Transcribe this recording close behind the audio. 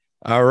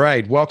All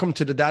right. Welcome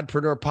to the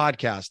Dadpreneur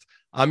Podcast.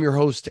 I'm your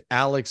host,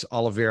 Alex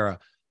Oliveira.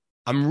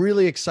 I'm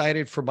really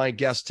excited for my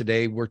guest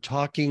today. We're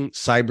talking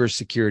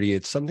cybersecurity.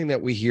 It's something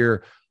that we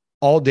hear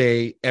all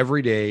day,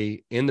 every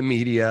day in the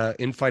media,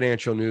 in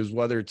financial news,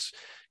 whether it's,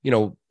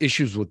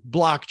 issues with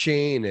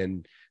blockchain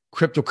and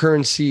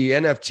cryptocurrency,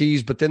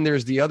 NFTs, but then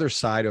there's the other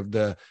side of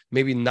the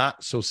maybe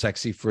not so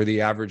sexy for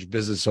the average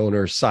business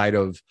owner side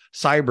of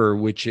cyber,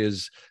 which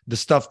is the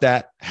stuff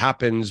that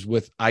happens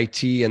with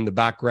IT and the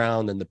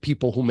background and the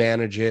people who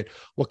manage it,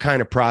 what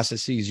kind of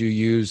processes you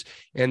use.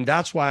 And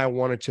that's why I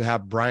wanted to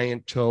have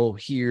Bryant Toe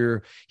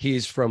here.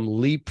 He's from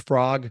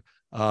Leapfrog,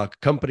 a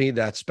company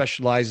that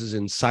specializes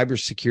in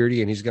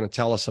cybersecurity, and he's going to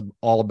tell us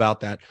all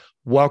about that.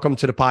 Welcome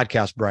to the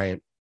podcast,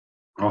 Bryant.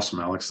 Awesome,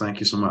 Alex. Thank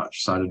you so much.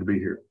 Excited to be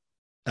here.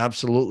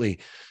 Absolutely.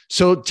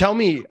 So tell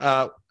me,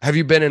 have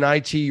you been in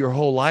IT your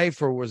whole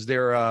life, or was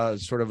there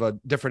sort of a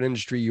different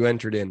industry you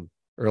entered in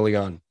early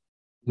on?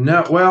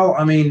 No, well,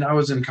 I mean, I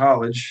was in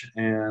college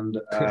and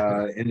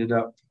ended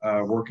up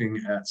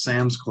working at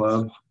Sam's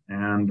Club.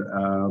 And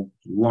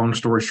long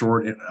story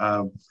short, it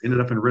ended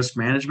up in risk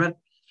management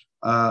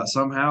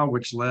somehow,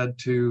 which led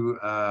to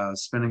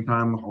spending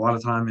a lot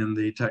of time in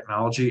the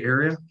technology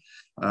area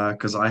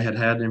because I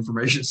had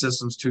information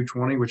systems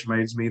 220, which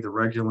made me the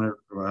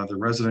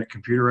resident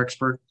computer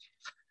expert.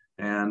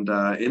 And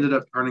ended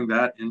up turning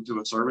that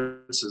into a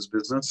services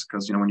business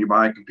because when you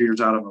buy computers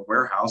out of a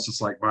warehouse,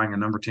 it's like buying a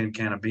number 10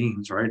 can of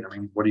beans, right? I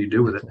mean, what do you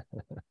do with it?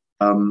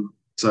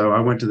 So I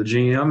went to the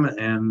GM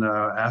and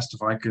asked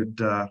if I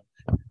could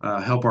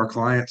help our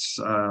clients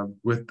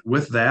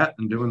with that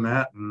and doing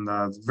that.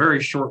 And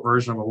very short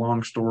version of a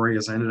long story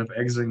is I ended up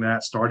exiting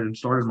that,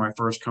 started my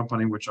first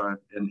company, which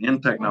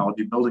in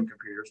technology, building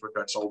computers, which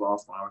I sold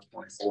off when I was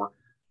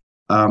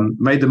 24.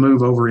 Made the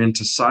move over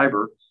into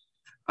cyber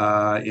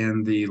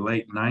in the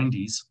late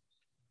 90s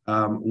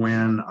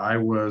when I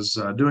was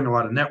doing a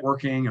lot of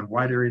networking and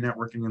wide area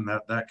networking and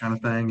that kind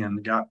of thing,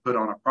 and got put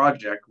on a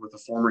project with a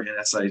former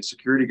NSA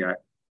security guy.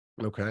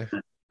 Okay.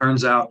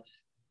 Turns out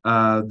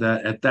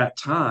that at that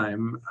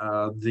time,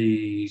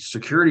 the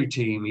security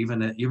team,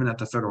 even at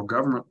the federal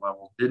government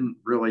level, didn't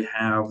really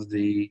have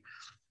the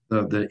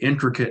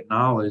intricate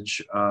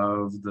knowledge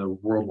of the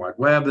World Wide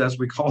Web, as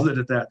we called it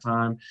at that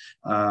time,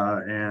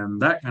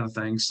 and that kind of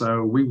thing.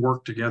 So we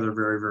worked together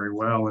very, very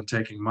well in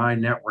taking my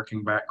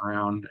networking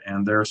background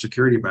and their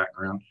security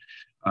background.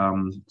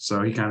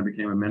 So he kind of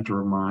became a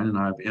mentor of mine, and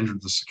I've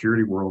entered the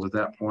security world at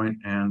that point,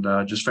 and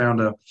just found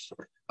a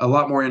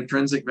lot more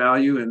intrinsic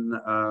value in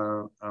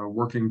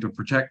working to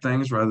protect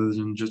things rather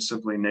than just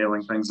simply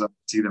nailing things up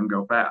and see them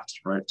go fast,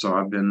 right? So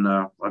I've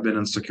been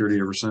in security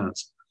ever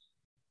since.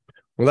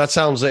 Well, that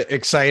sounds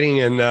exciting.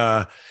 And,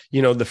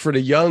 for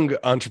the young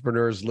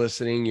entrepreneurs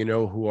listening,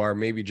 who are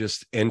maybe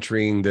just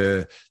entering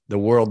the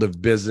world of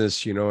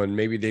business, and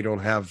maybe they don't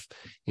have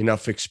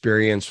enough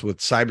experience with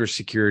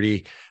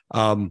cybersecurity.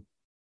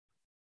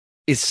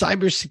 Is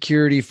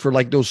cybersecurity for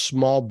like those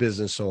small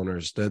business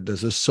owners, the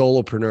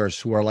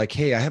solopreneurs who are like,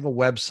 hey, I have a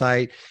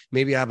website,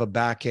 maybe I have a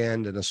back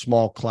end and a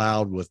small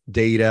cloud with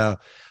data.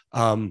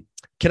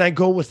 Can I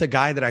go with a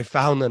guy that I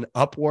found on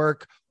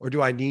Upwork, or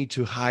do I need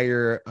to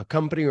hire a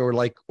company, or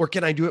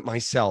can I do it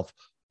myself?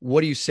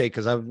 What do you say?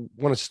 Because I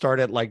want to start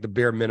at like the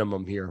bare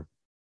minimum here.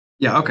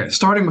 Yeah. Okay.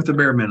 Starting with the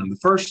bare minimum. The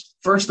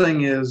first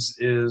thing is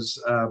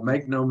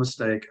make no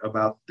mistake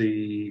about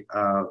the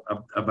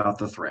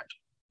threat.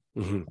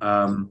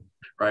 Mm-hmm.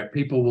 Right.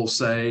 People will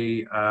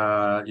say,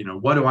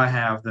 what do I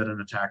have that an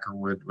attacker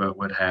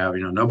would have?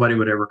 Nobody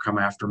would ever come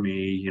after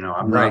me.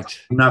 I'm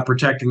not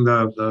protecting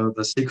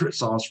the secret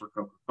sauce for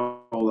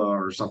Coca-Cola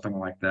or something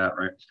like that.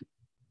 Right.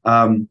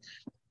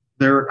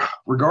 There,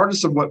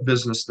 regardless of what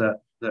business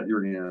that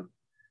you're in,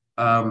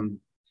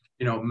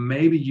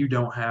 maybe you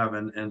don't have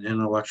an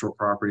intellectual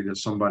property that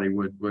somebody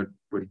would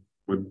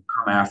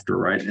come after,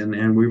 right?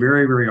 And we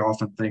very, very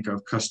often think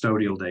of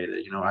custodial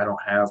data. I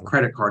don't have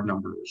credit card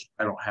numbers.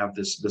 I don't have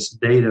this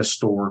data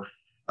store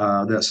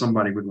that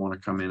somebody would want to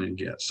come in and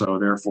get. So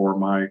therefore,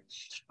 my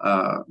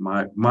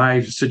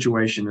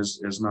situation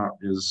is not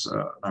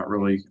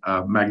really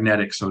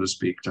magnetic, so to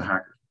speak, to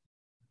hackers.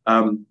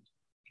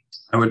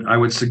 I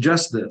would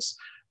suggest this.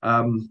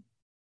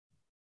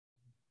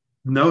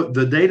 No,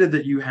 the data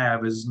that you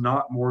have is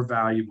not more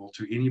valuable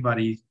to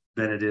anybody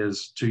than it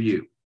is to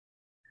you.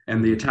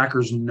 And the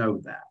attackers know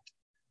that.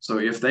 So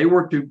if they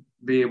were to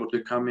be able to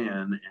come in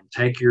and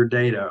take your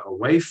data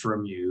away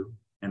from you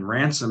and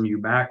ransom you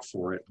back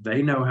for it,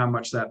 they know how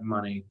much that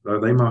money, or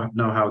they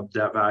know how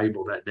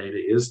valuable that data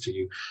is to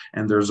you.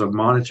 And there's a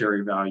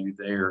monetary value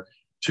there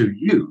to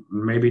you,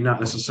 maybe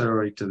not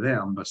necessarily to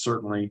them, but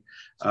certainly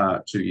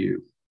to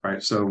you,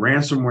 right? So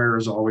ransomware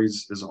is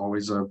always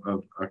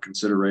a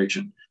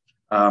consideration.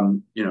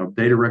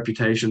 Data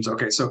reputations.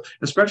 Okay, so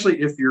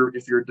especially if you're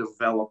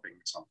developing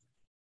something.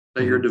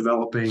 That you're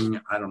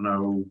developing, I don't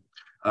know,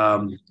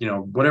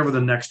 whatever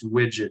the next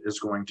widget is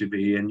going to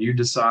be, and you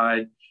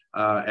decide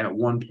at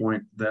one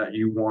point that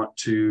you want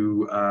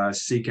to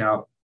seek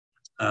out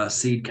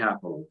seed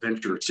capital,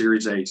 venture,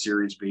 Series A,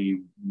 Series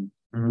B,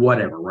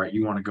 whatever, right?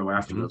 You want to go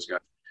after those guys.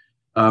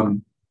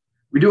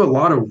 We do a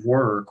lot of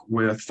work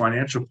with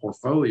financial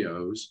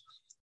portfolios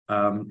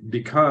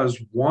because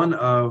one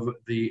of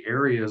the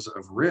areas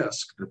of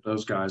risk that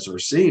those guys are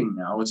seeing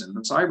now is in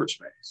the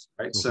cyberspace,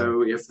 right? Okay.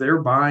 So if they're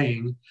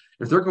going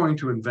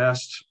to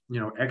invest,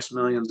 X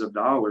millions of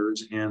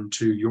dollars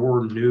into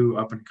your new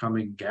up and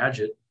coming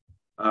gadget,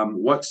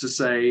 what's to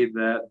say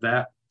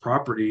that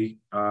property,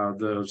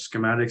 the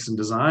schematics and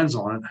designs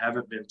on it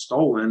haven't been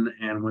stolen,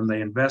 and when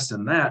they invest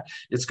in that,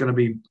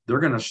 they're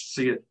going to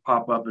see it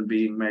pop up and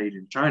being made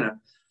in China.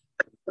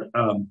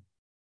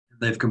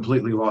 They've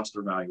completely lost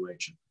their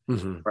valuation.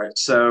 Right.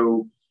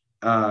 So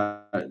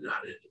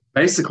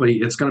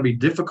basically, it's going to be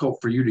difficult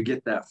for you to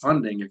get that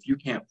funding if you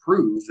can't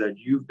prove that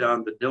you've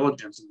done the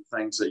diligence and the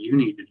things that you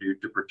need to do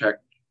to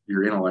protect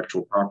your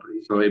intellectual property.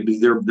 So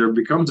there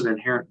becomes an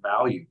inherent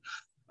value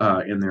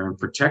in there in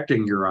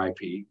protecting your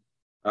IP.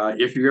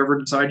 If you ever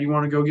decide you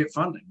want to go get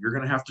funding, you're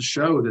going to have to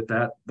show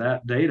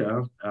that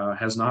data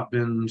has not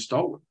been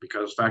stolen,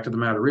 because the fact of the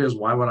matter is,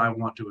 why would I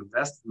want to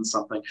invest in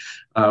something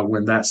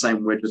when that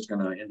same widget is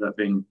going to end up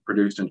being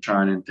produced in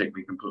China and take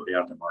me completely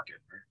out of the market?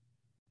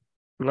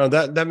 No,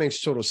 that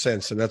makes total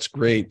sense. And that's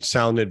great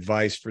sound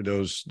advice for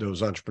those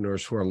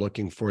entrepreneurs who are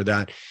looking for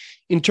that.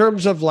 In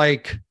terms of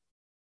like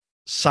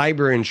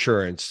cyber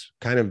insurance,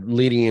 kind of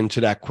leading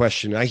into that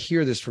question, I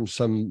hear this from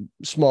some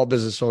small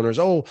business owners.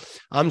 Oh,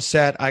 I'm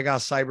set. I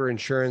got cyber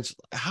insurance.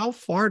 How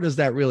far does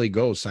that really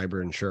go,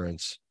 cyber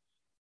insurance?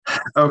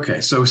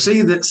 Okay, so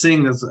seeing this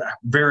is a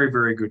very,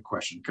 very good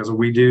question, because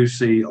we do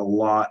see a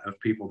lot of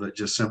people that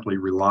just simply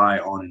rely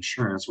on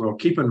insurance. Well,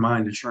 keep in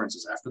mind, insurance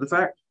is after the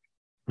fact.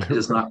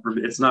 It's not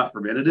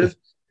preventative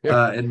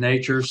in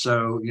nature.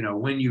 So,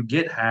 when you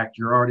get hacked,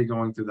 you're already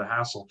going through the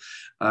hassle.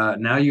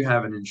 Now you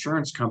have an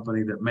insurance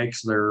company that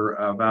makes their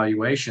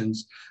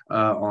valuations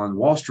on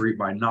Wall Street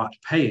by not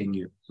paying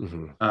you,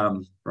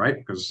 right?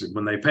 Because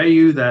when they pay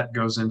you, that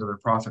goes into their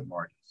profit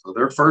margin. So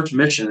their first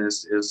mission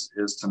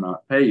is to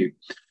not pay you.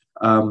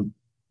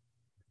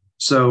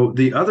 So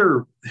the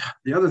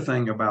other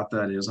thing about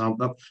that is,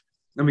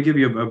 let me give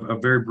you a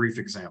very brief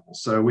example.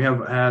 So we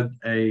have had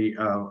a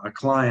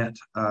client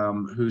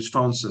whose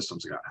phone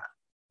systems got hacked.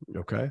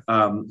 Okay.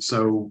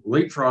 So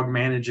Leapfrog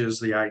manages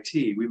the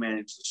IT. We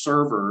manage the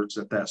servers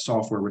that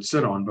software would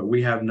sit on, but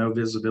we have no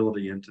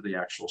visibility into the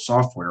actual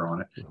software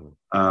on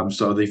it.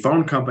 So the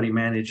phone company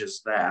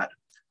manages that.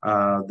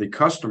 The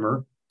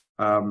customer,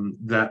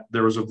 that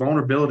there was a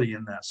vulnerability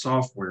in that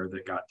software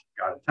that got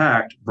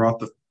attacked, brought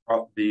the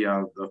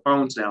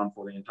phones down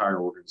for the entire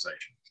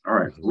organization. All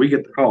right, we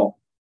get the call.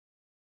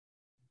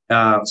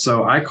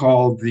 So I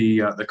called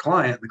the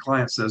client. The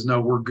client says,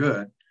 "No, we're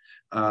good.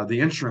 The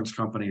insurance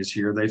company is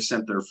here. They've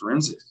sent their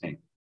forensics team."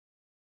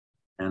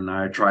 And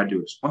I tried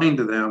to explain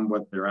to them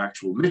what their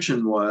actual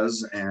mission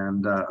was,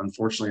 and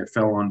unfortunately, it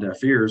fell on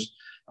deaf ears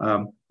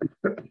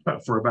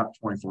for about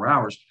 24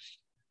 hours.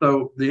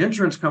 So the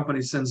insurance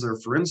company sends their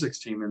forensics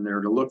team in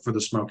there to look for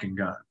the smoking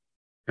gun.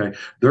 Okay,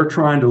 they're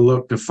trying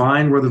to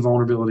find where the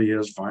vulnerability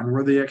is, find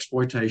where the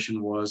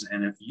exploitation was,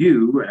 and if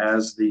you,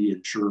 as the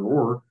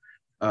insurer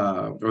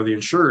or the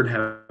insured,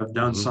 have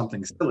done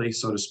something silly,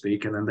 so to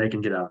speak, and then they can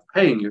get out of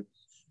paying you,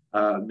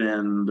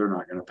 then they're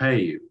not going to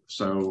pay you.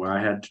 So I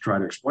had to try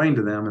to explain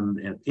to them.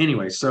 And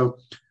anyway, so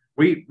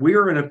we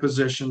are in a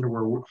position to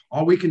where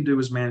all we can do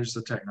is manage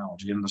the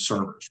technology and the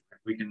servers.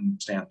 We can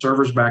stand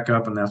servers back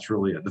up, and that's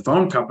really it. The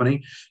phone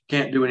company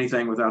can't do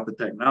anything without the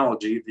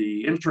technology.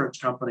 The insurance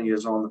company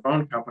is on the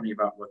phone company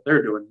about what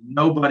they're doing.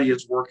 Nobody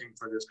is working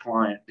for this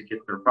client to get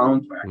their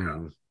phones back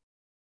up.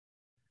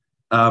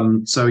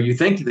 So you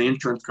think the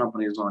insurance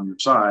company is on your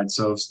side.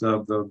 So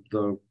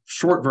the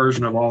short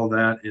version of all of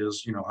that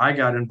is, I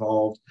got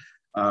involved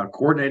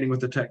coordinating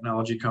with the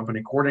technology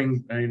company,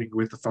 coordinating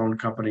with the phone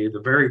company. The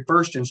very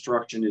first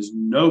instruction is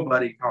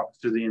nobody talks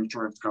to the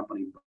insurance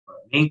company but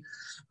me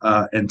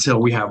until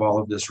we have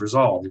all of this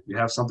resolved. If you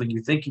have something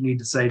you think you need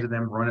to say to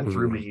them, run it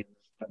through me.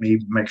 Let me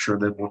make sure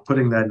that we're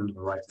putting that into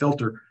the right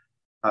filter.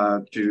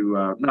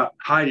 To not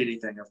hide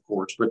anything, of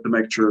course, but to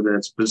make sure that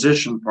it's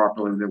positioned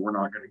properly, that we're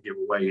not going to give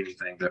away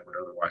anything that would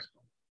otherwise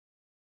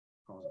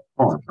cause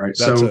harm,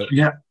 right?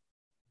 Yeah,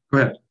 go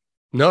ahead.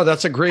 No,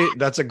 that's a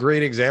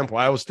great example.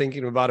 I was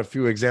thinking about a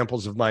few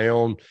examples of my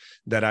own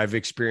that I've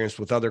experienced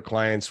with other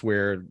clients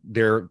where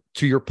to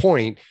your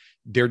point,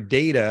 their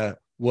data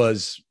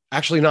was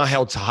actually not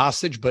held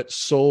hostage, but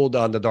sold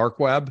on the dark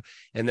web.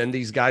 And then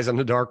these guys on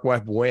the dark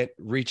web went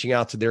reaching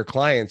out to their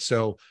clients.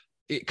 So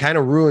it kind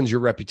of ruins your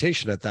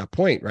reputation at that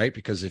point, right?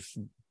 Because if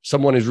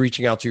someone is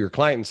reaching out to your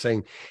client and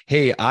saying,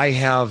 "Hey, I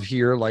have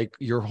here like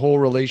your whole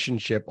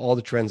relationship, all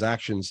the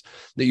transactions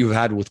that you've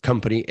had with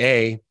company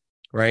A,"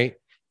 right?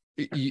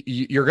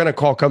 You're going to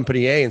call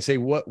company A and say,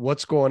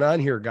 what's going on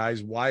here,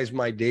 guys? Why is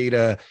my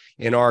data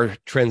and our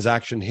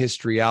transaction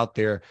history out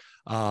there?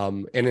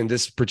 And in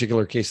this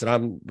particular case that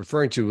I'm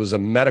referring to was a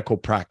medical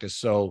practice.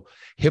 So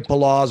HIPAA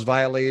laws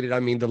violated.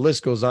 I mean, the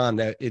list goes on.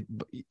 That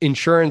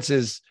insurance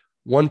is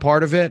one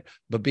part of it,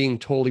 but being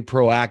totally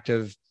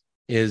proactive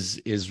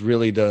is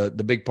really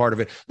the big part of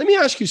it. Let me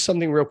ask you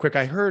something real quick.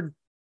 I heard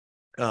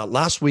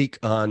last week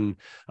on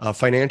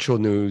financial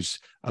news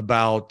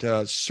about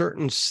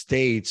certain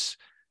states,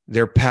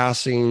 they're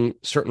passing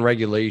certain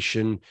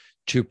regulation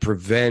to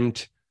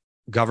prevent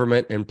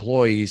government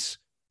employees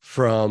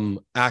from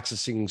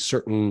accessing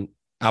certain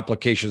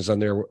applications on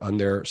their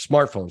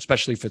smartphone,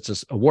 especially if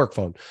it's a work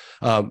phone.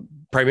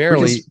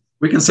 Primarily,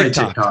 we can say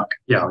TikTok.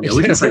 Yeah,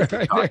 we can say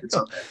TikTok. It's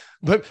okay.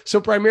 But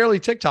so primarily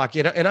TikTok,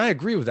 and I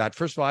agree with that.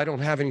 First of all, I don't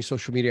have any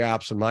social media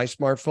apps on my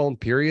smartphone,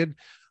 period.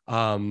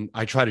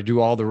 I try to do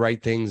all the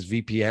right things,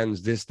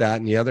 VPNs, this, that,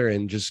 and the other,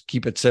 and just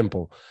keep it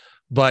simple.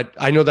 But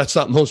I know that's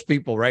not most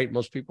people, right?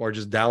 Most people are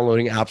just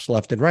downloading apps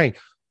left and right.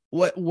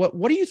 What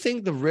do you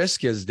think the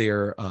risk is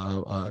there,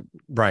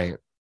 Bryant,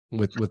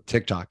 with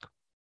TikTok?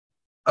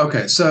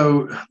 Okay,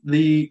 so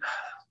the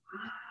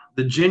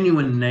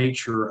genuine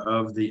nature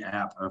of the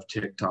app of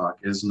TikTok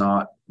is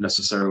not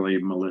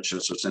necessarily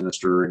malicious or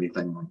sinister or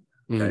anything like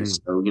that. Okay,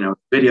 so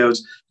videos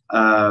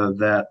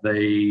that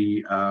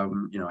they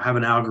have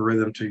an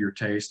algorithm to your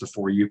taste, a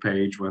For You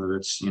page, whether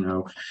it's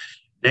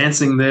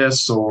dancing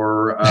this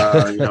or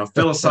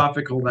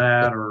philosophical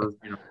that, or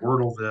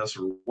Wordle this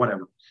or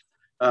whatever,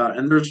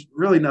 and there's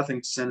really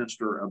nothing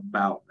sinister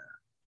about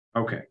that.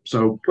 Okay,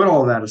 so put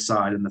all that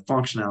aside in the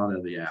functionality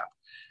of the app.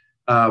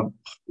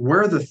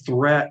 Where the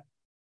threat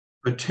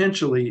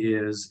potentially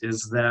is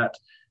that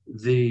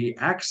the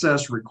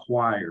access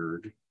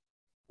required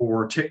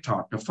for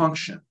TikTok to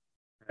function,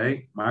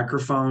 okay,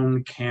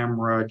 microphone,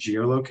 camera,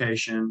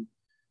 geolocation,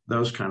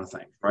 those kind of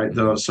things, right?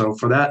 So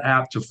for that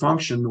app to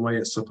function the way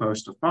it's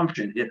supposed to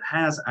function, it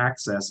has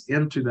access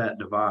into that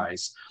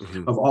device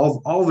of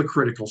all the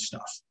critical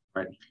stuff,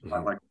 right?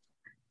 Like,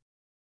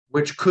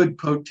 which could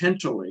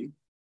potentially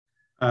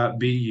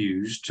be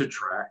used to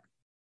track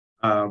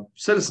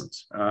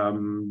citizens.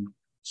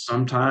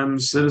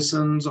 Sometimes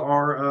citizens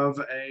are of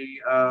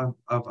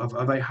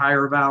a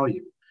higher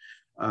value.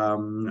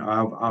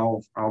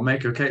 I'll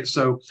make a case.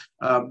 So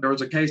there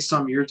was a case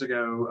some years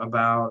ago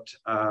about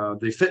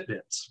the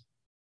Fitbits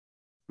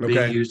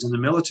being used in the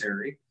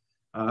military,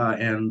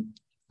 and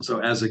so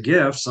as a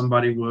gift,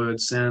 somebody would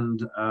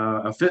send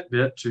a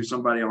Fitbit to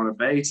somebody on a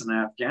base in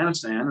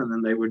Afghanistan, and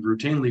then they would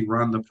routinely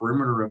run the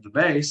perimeter of the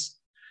base.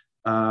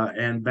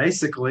 And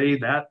basically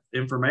that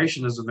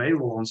information is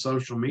available on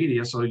social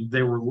media. So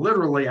they were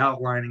literally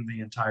outlining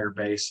the entire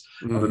base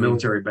of a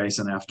military base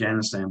in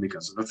Afghanistan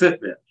because of a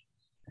Fitbit,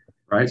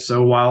 right?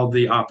 So while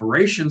the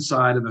operation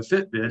side of a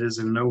Fitbit is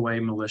in no way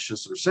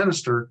malicious or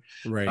sinister,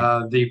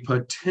 right, the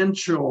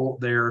potential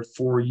there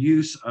for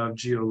use of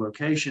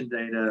geolocation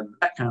data and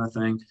that kind of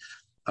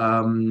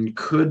thing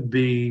could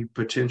be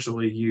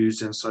potentially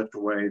used in such a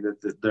way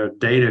that the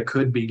data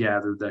could be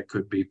gathered that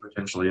could be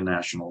potentially a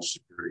national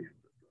security.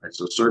 Right?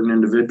 So certain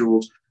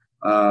individuals,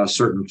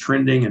 certain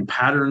trending and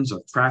patterns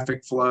of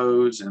traffic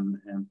flows and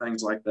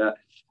things like that,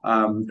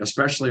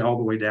 especially all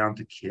the way down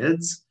to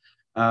kids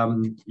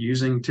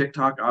using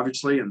TikTok,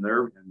 obviously, in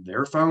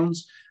their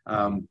phones.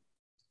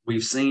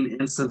 We've seen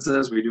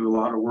instances. We do a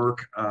lot of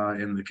work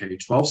in the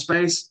K-12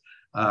 space,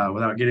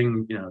 without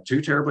getting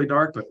too terribly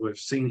dark, but we've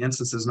seen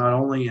instances not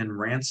only in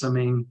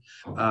ransoming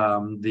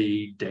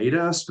the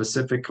data,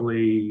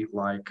 specifically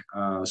like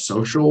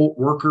social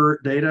worker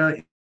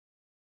data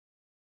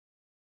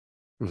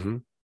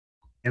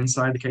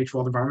inside the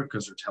K-12 environment,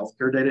 because there's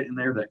healthcare data in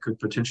there that could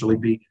potentially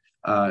be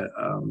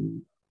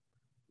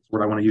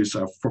what I want to use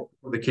for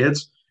the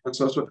kids. And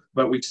so,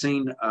 but we've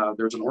seen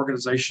there's an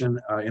organization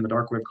in the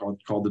dark web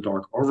called the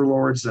Dark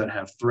Overlords that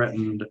have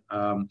threatened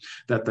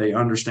that they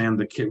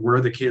understand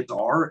where the kids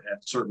are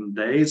at certain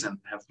days and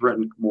have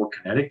threatened more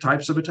kinetic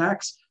types of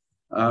attacks.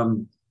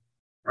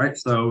 Right.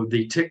 So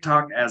the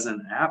TikTok as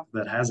an app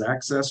that has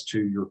access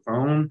to your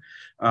phone,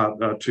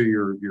 to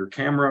your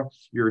camera,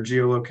 your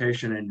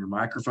geolocation, and your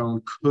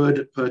microphone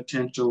could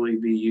potentially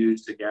be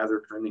used to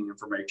gather trending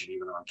information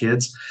even on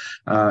kids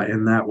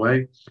in that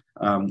way.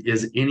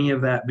 Is any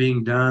of that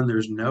being done?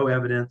 There's no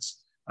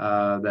evidence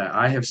that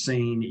I have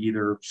seen,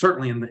 either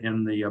certainly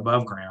in the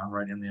above ground,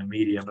 right, in the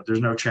media, but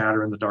there's no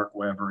chatter in the dark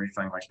web or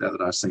anything like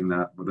that I've seen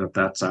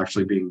that's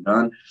actually being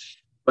done.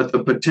 But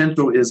the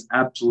potential is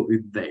absolutely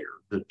there.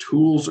 The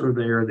tools are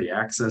there. The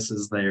access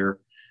is there.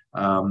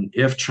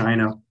 If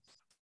China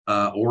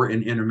or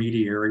an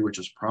intermediary, which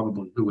is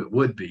probably who it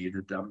would be,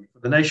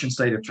 the nation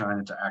state of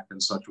China to act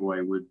in such a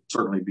way would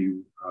certainly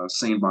be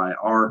seen by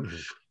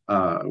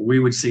we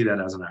would see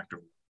that as an act of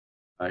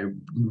war.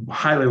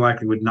 Highly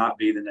likely would not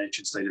be the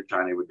nation state of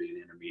China, would be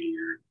an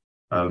intermediary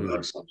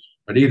of some.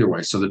 But either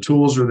way, so the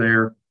tools are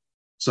there.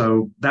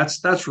 So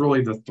that's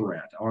really the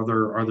threat. Are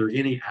there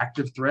any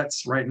active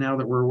threats right now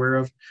that we're aware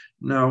of?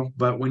 No,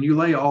 but when you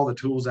lay all the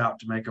tools out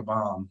to make a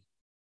bomb,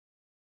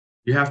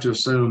 you have to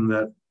assume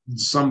that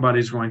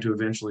somebody's going to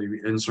eventually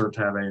insert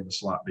tab A into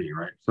slot B,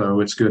 right?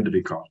 So it's good to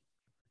be cautious.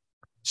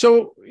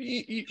 So,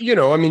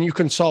 I mean, you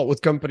consult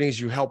with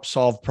companies, you help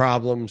solve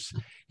problems,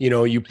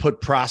 you put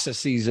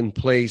processes in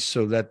place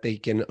so that they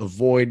can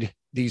avoid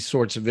these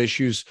sorts of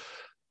issues.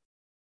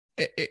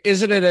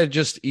 Isn't it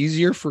just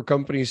easier for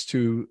companies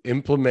to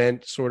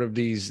implement sort of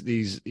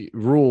these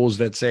rules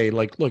that say,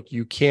 like, look,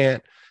 you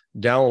can't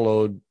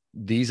download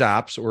these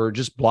apps, or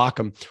just block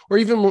them, or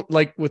even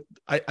like with,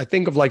 I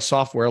think of like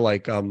software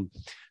like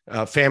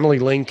Family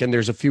Link, and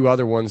there's a few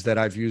other ones that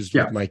I've used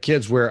with my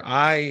kids where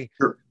I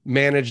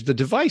manage the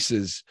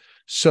devices.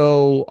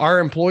 So are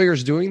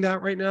employers doing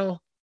that right now?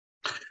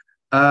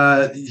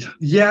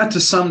 Yeah, to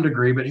some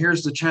degree, but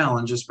here's the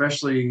challenge,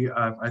 especially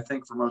I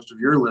think for most of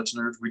your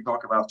listeners, we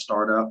talk about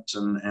startups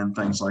and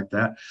things like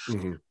that.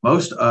 Mm-hmm.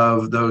 Most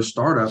of those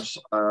startups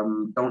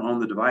don't own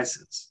the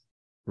devices.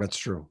 That's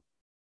true.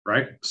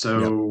 Right.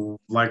 So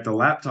like the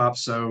laptop.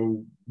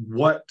 So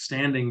what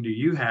standing do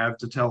you have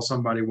to tell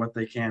somebody what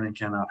they can and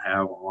cannot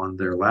have on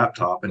their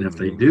laptop? And if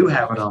they do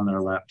have it on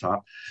their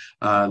laptop,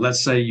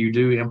 let's say you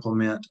do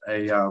implement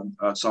a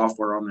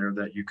software on there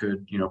that you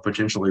could,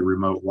 potentially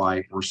remote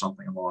wipe or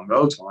something along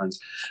those lines.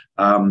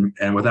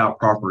 And without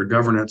proper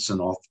governance and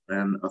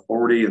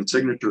authority and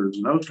signatures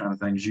and those kind of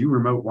things, you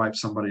remote wipe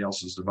somebody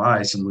else's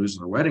device and lose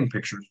their wedding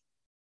pictures.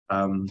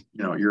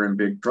 You're in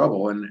big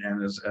trouble.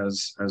 And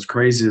as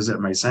crazy as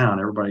it may sound,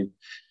 everybody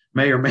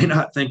may or may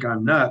not think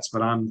I'm nuts,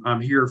 but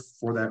I'm here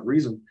for that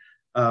reason.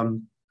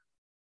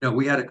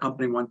 We had a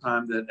company one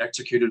time that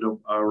executed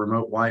a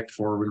remote wipe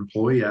for an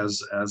employee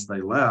as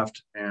they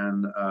left,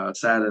 and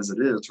sad as it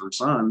is, her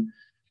son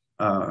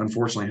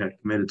unfortunately had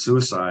committed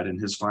suicide, and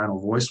his final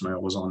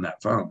voicemail was on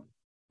that phone.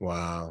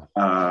 Wow.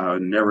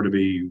 Never to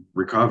be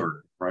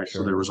recovered. Right.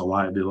 Sure. So there was a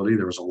liability,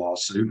 there was a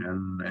lawsuit,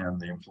 and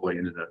the employee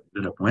ended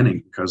up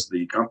winning because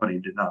the company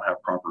did not have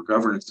proper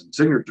governance and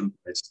signature in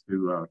place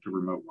to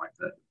remote wipe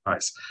that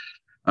device.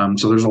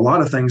 So there's a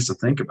lot of things to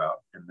think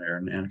about in there.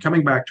 And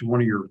coming back to one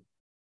of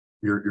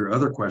your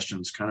other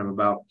questions, kind of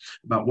about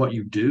what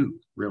you do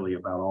really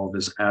about all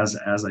this as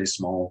a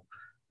small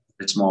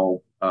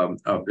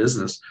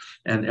business,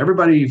 and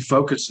everybody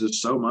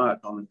focuses so much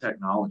on the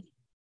technology.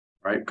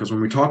 Right. Because when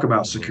we talk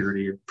about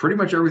security, pretty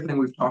much everything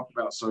we've talked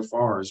about so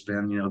far has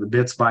been, the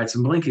bits, bytes,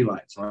 and blinky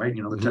lights, right?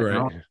 The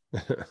technology.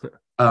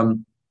 Right.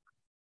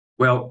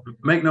 Well,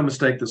 make no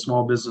mistake that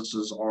small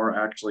businesses are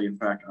actually, in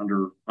fact,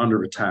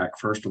 under attack,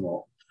 first of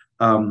all.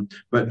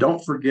 But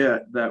don't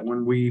forget that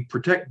when we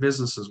protect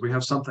businesses, we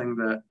have something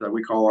that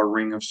we call our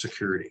ring of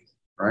security.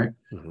 Right.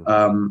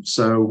 Mm-hmm.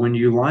 So when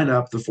you line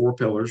up the four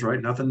pillars,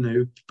 right, nothing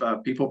new,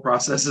 people,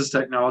 processes,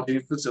 technology,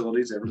 and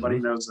facilities, everybody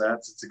knows that.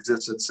 It's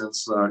existed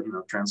since,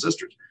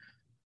 transistors.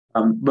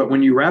 But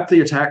when you wrap the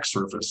attack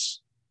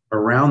surface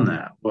around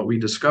that, what we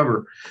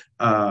discover,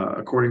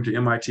 according to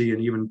MIT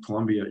and even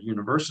Columbia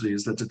University,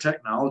 is that the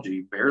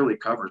technology barely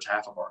covers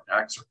half of our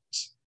attack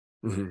surface.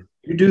 Mm-hmm.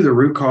 You do the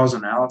root cause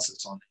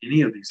analysis on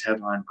any of these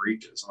headline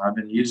breaches, and I've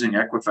been using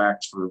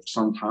Equifax for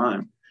some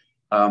time.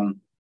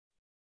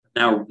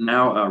 Now,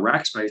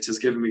 Rackspace has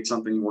given me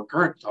something more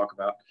current to talk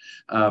about.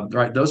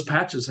 Right, those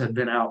patches had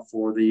been out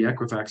for the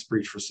Equifax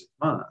breach for 6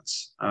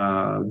 months.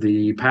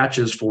 The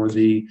patches for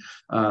the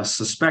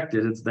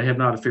suspected, they have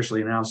not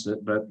officially announced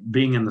it, but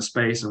being in the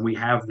space, and we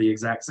have the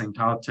exact same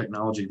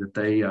technology that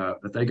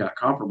they got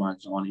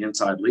compromised on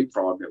inside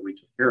Leapfrog that we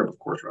took care of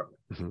course, right?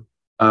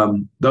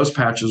 Mm-hmm. Those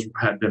patches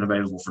had been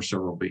available for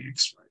several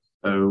weeks. Right?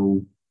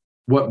 So,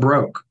 what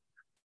broke?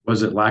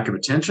 Was it lack of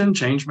attention,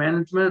 change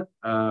management,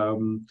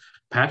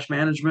 patch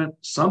management?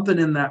 Something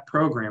in that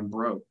program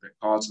broke that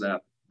caused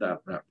that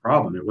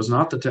problem. It was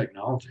not the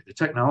technology. The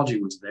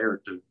technology was there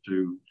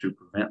to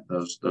prevent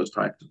those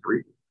types of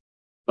breaches.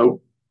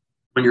 So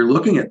when you're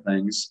looking at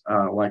things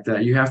like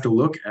that, you have to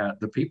look at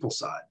the people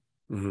side.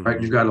 Mm-hmm.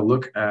 Right? You've got to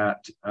look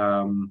at,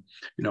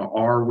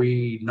 are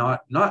we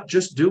not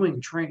just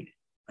doing training?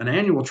 An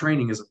annual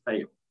training is a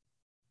fail.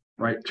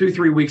 Right.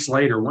 2-3 weeks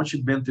later, once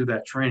you've been through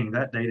that training,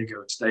 that data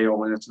goes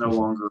stale and it's no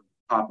longer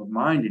top of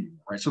mind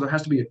anymore. Right. So there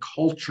has to be a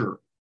culture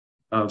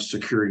of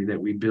security that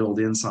we build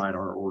inside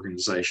our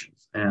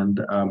organizations. And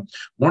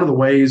one of the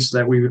ways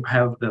that we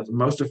have the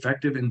most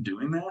effective in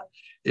doing that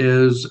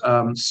is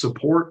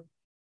support,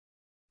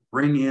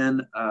 bring in,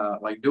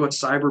 do a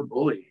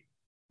cyberbullying.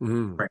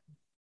 Mm-hmm.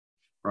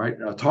 Right.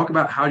 Talk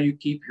about how you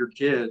keep your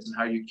kids and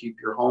how you keep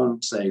your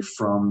home safe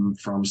from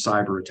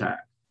cyber attack.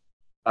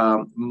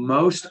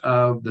 Most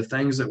of the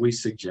things that we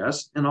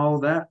suggest in all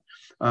of that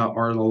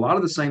are a lot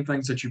of the same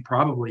things that you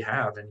probably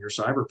have in your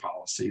cyber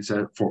policies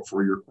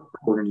for your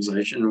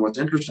organization. And what's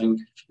interesting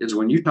is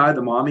when you tie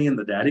the mommy and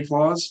the daddy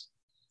clause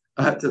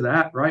to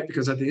that, right?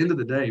 Because at the end of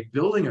the day,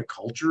 building a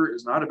culture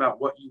is not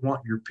about what you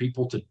want your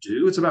people to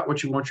do. It's about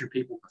what you want your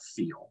people to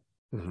feel.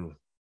 Mm-hmm.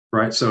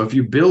 Right. So if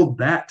you build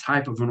that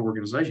type of an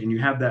organization, you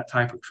have that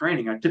type of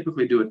training. I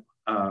typically do it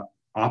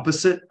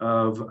opposite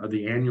of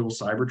the annual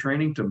cyber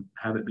training to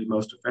have it be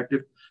most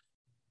effective.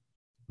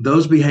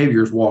 Those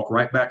behaviors walk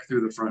right back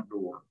through the front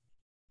door,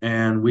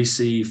 and we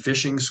see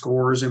phishing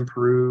scores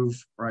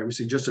improve. Right, we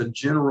see just a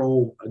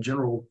general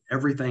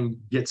everything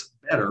gets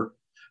better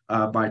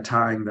by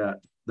tying that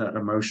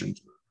emotion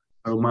to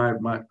it. So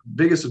my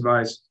biggest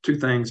advice: 2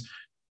 things.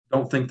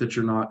 don't think that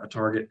you're not a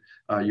target.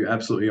 You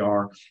absolutely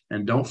are.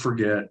 And don't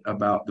forget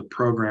about the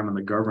program and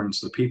the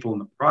governance, the people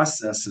and the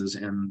processes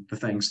and the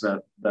things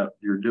that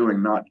you're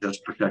doing, not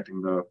just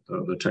protecting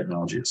the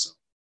technology itself.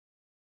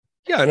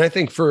 Yeah, and I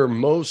think for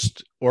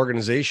most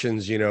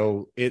organizations,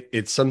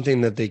 it's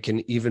something that they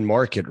can even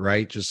market,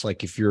 right? Just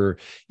like if you're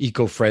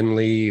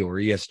eco-friendly or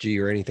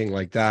ESG or anything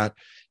like that,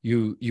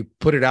 you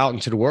put it out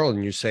into the world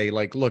and you say,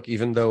 like, look,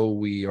 even though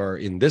we are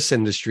in this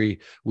industry,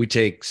 we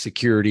take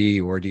security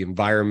or the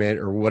environment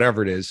or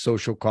whatever it is,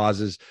 social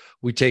causes,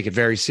 we take it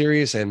very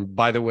serious. And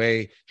by the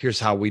way, here's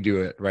how we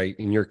do it, right?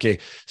 In your case,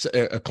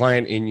 a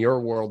client in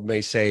your world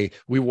may say,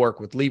 we work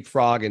with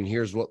Leapfrog, and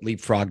here's what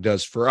Leapfrog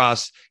does for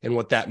us and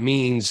what that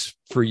means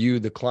for you,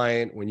 the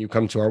client, when you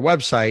come to our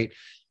website,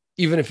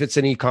 even if it's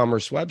an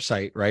e-commerce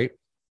website, right?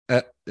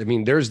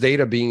 There's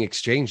data being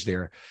exchanged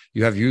there.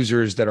 You have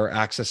users that are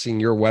accessing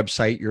your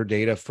website, your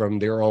data from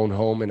their own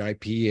home and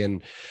IP,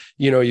 and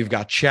you've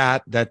got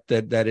chat that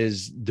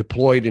is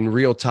deployed in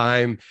real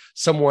time.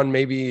 Someone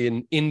maybe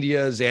in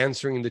India is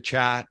answering the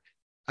chat.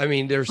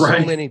 There's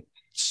Right.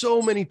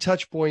 so many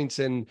touch points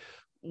and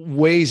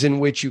ways in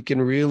which you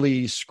can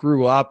really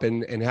screw up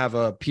and have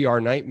a PR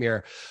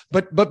nightmare.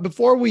 But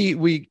before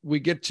we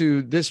get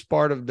to this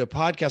part of the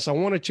podcast, I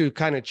wanted to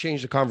kind of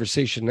change the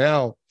conversation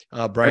now,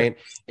 Bryant,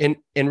 and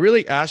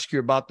really ask you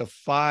about the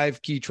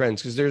 5 key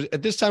trends, because there's,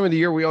 at this time of the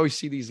year, we always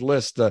see these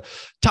lists, the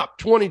top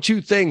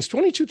 22 things.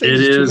 22 things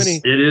is too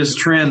many. It is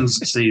trends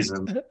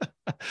season.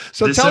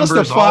 So December tell us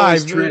the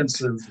 5 trends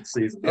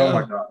season. Yeah. Oh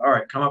my God! All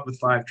right, come up with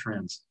 5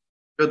 trends.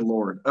 Good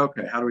Lord.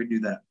 Okay, how do we do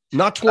that?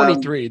 Not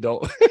 23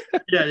 though.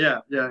 Yeah,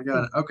 I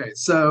got it. Okay,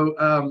 so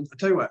I'll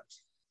tell you what.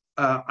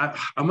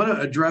 I'm going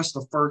to address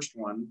the first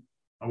one.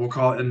 I will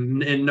call it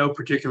in no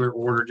particular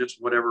order,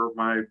 just whatever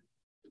my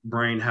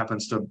brain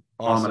happens to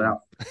vomit out.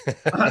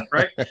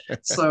 Right.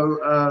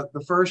 So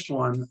the first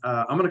one,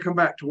 I'm going to come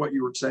back to what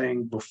you were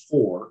saying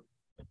before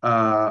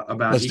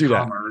about Let's do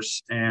that.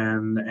 e-commerce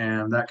and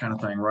that kind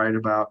of thing, right?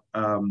 About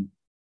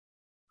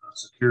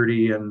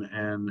security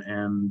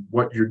and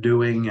what you're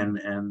doing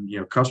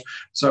and customer.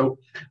 So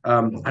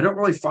I don't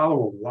really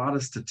follow a lot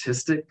of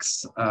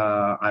statistics.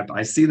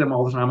 I see them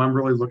all the time. I'm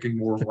really looking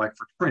more like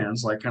for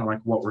trends, like kind of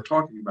like what we're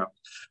talking about.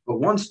 But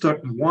one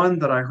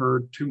that I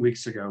heard 2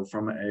 weeks ago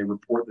from a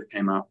report that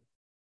came out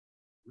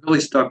really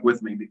stuck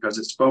with me because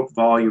it spoke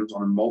volumes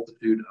on a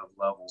multitude of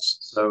levels.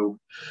 So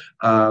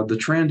the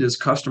trend is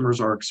customers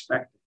are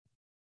expecting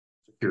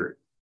security.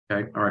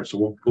 Okay. All right.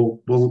 So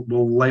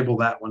we'll label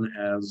that one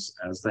as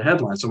the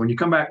headline. So when you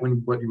come back,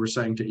 when what you were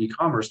saying to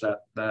e-commerce,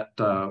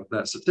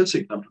 that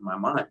statistic comes to my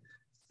mind.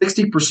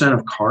 60%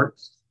 of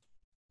carts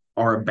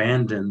are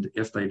abandoned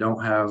if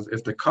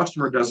the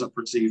customer doesn't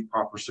perceive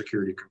proper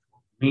security control.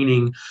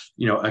 Meaning,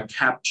 a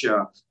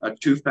CAPTCHA, a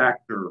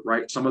 2-factor,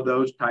 right? Some of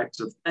those types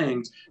of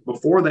things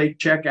before they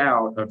check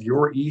out of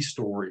your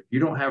e-store. If you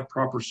don't have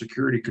proper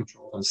security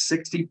control, and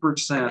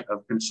 60%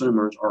 of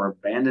consumers are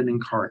abandoning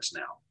carts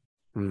now.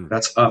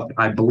 That's up.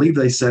 I believe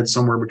they said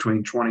somewhere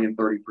between 20 and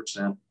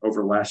 30%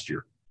 over last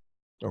year.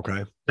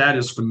 Okay. That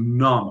is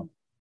phenomenal.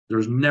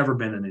 There's never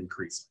been an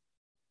increase.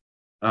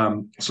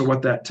 So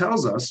what that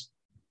tells us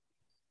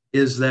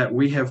is that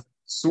we have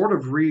sort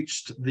of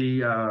reached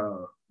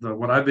the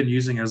what I've been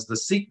using as the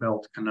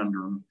seatbelt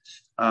conundrum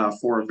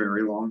for a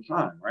very long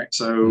time, right?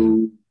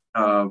 So,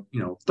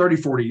 30,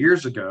 40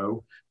 years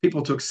ago,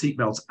 people took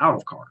seatbelts out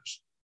of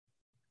cars.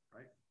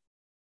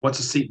 What's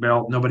a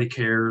seatbelt? Nobody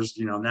cares.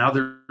 Now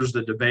there's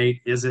the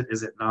debate: is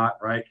it not?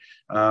 Right?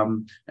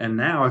 And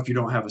now, if you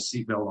don't have a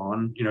seatbelt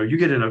on, you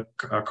get in a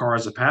car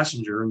as a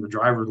passenger, and the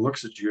driver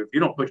looks at you. If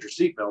you don't put your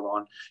seatbelt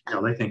on,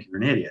 they think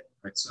you're an idiot.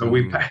 Right? So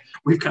we've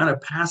kind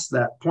of passed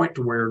that point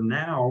to where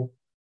now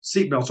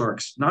seatbelts are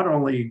not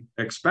only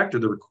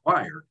expected, they're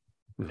required,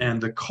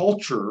 and the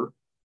culture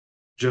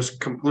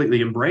just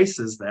completely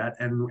embraces that.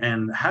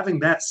 And having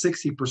that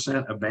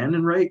 60%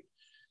 abandon rate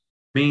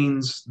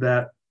means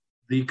that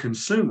the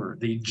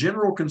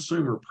general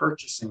consumer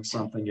purchasing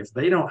something, if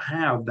they don't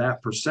have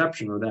that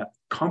perception or that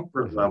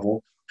comfort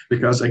level,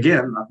 because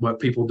again, what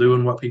people do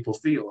and what people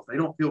feel, if they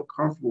don't feel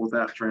comfortable with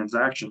that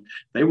transaction,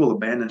 they will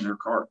abandon their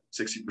cart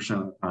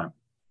 60% of the time.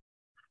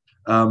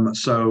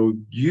 So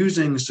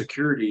using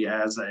security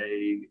as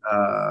a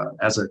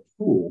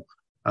tool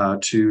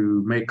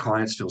to make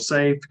clients feel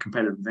safe,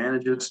 competitive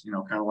advantages,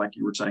 kind of like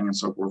you were saying and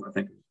so forth, I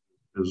think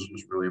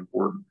is really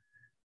important.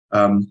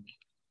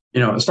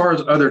 As far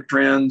as other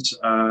trends,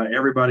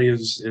 everybody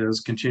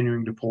is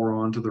continuing to pour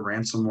on to the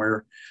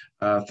ransomware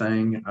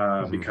thing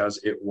because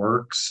it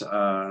works.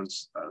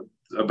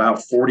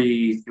 About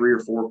 43 or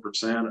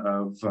 4%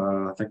 of,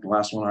 I think the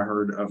last one I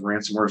heard of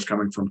ransomware is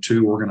coming from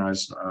 2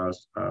 organized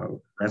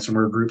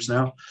ransomware groups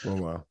now. Oh,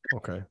 wow.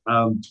 Okay.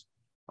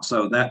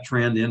 So that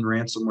trend in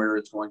ransomware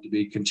is going to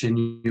be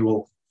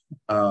continual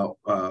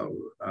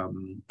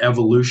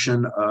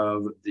evolution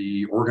of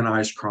the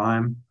organized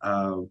crime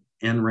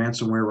in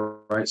ransomware,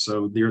 right?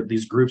 So there are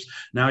these groups.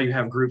 Now you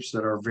have groups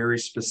that are very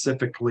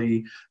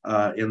specifically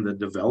in the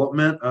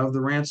development of the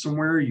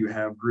ransomware. You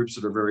have groups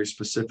that are very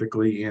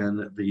specifically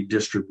in the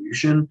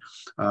distribution.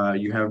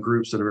 You have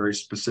groups that are very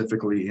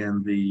specifically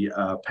in the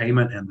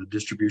payment and the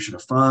distribution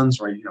of funds,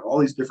 right? You have all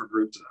these different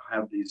groups that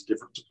have these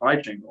different supply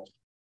chain goals.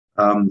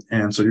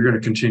 And so you're going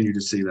to continue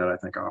to see that, I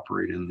think,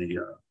 operate in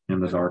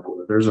the dark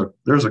web.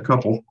 There's a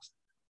couple.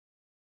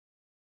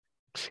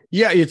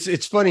 Yeah,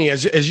 it's funny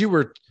as you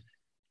were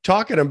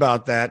talking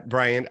about that,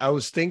 Bryant. I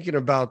was thinking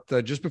about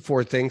just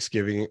before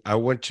Thanksgiving, I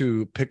went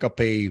to pick up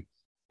a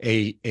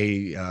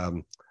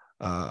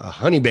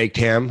honey baked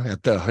ham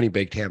at the honey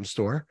baked ham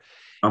store,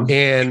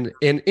 and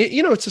it,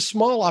 it's a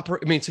small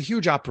operation. I mean, it's a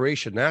huge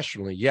operation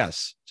nationally.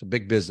 Yes, it's a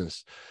big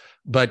business.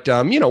 But,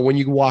 when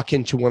you walk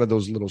into one of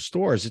those little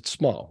stores, it's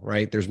small,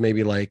 right? There's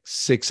maybe like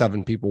 6,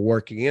 7 people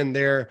working in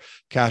there,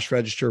 cash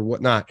register,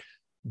 whatnot.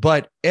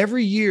 But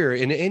every year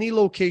in any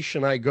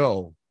location I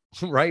go,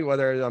 right,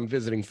 whether I'm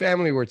visiting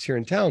family or it's here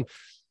in town,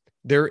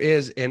 there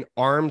is an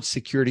armed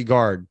security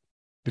guard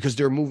because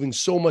they're moving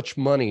so much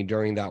money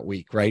during that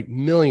week, right?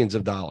 Millions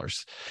of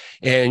dollars.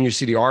 And you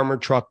see the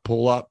armored truck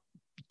pull up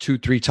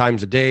 2-3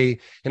 times a day.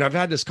 And I've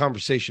had this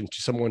conversation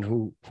to someone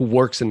who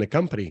works in the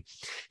company.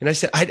 And I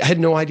said, I had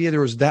no idea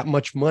there was that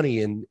much money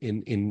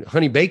in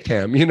honey baked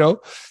ham,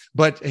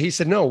 but he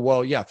said, no,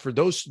 well, yeah, for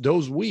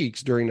those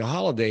weeks during the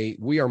holiday,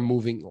 we are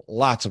moving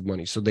lots of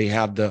money. So they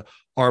have the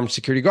armed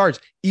security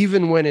guards,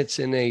 even when it's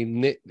in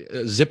a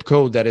zip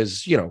code that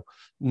is,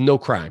 no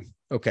crime.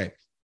 Okay.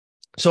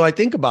 So I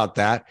think about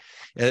that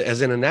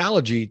as an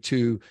analogy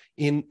to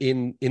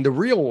in the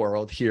real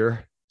world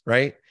here,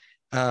 right?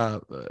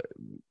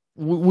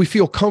 We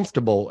feel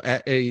comfortable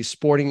at a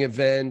sporting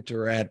event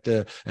or at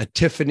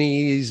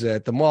Tiffany's,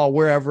 at the mall,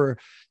 wherever,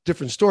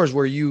 different stores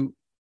where you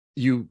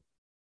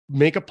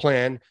make a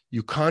plan,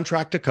 you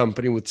contract a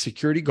company with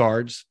security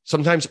guards,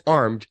 sometimes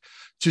armed,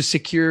 to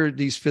secure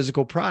these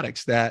physical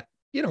products that,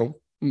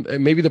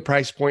 maybe the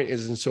price point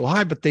isn't so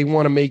high, but they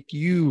want to make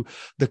you,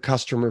 the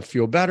customer,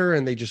 feel better,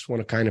 and they just want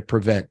to kind of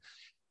prevent.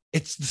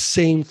 It's the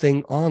same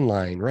thing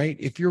online, right?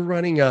 If you're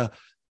running a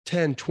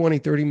 10, 20,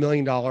 $30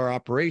 million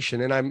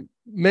operation. And I'm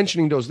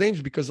mentioning those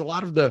names because a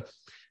lot of the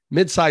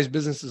mid-sized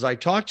businesses I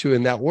talk to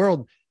in that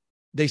world,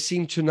 they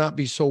seem to not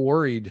be so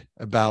worried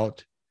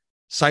about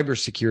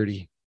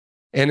cybersecurity.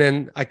 And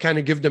then I kind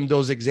of give them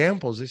those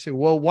examples. They say,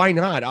 well, why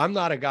not? I'm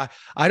not a guy.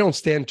 I don't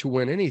stand to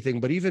win anything,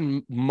 but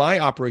even my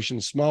operation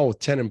is small with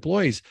 10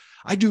 employees.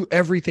 I do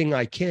everything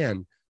I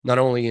can, not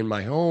only in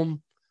my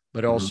home,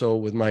 but also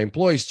with my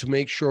employees to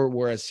make sure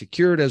we're as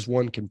secured as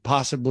one can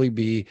possibly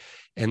be.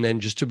 And then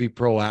just to be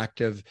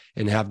proactive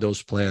and have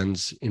those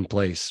plans in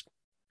place.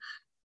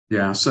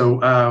 Yeah.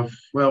 So,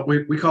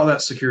 we call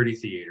that security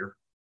theater,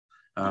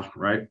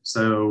 right?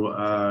 So,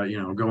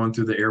 going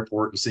through the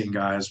airport and seeing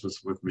guys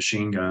with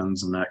machine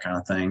guns and that kind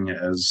of thing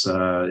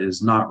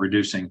is not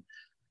reducing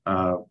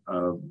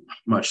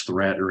much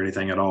threat or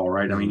anything at all,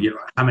 right? I mean,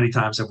 how many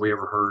times have we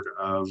ever heard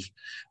of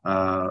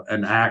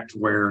an act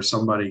where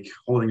somebody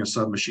holding a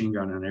submachine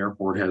gun in an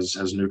airport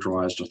has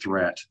neutralized a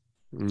threat?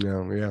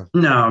 No, yeah.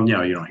 No,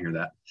 you don't hear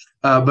that.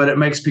 But it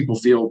makes people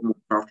feel more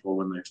comfortable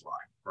when they fly,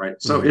 right?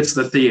 So it's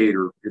the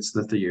theater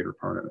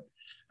part of it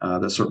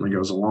that certainly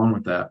goes along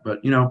with that.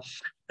 But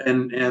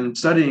and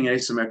studying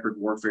asymmetric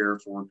warfare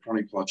for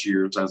 20 plus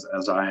years,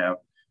 as I have,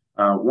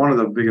 one of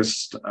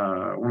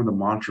the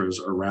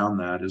mantras around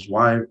that is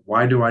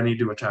why do I need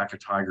to attack a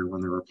tiger when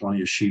there are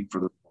plenty of sheep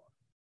for the slaughter,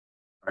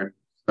 right?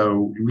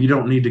 So we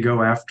don't need to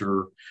go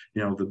after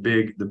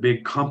the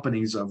big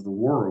companies of the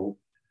world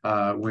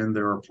when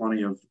there are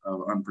plenty of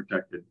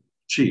unprotected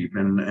sheep.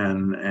 And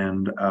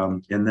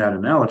in that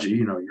analogy,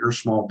 your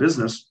small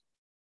business,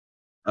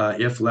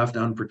 if left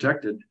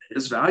unprotected,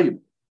 is valuable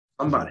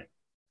to somebody.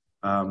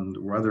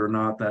 Whether or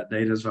not that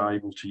data is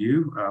valuable to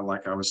you,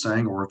 like I was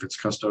saying, or if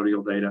it's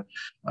custodial data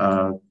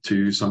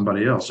to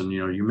somebody else. And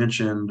you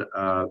mentioned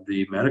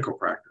the medical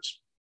practice.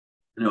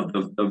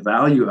 The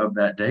value of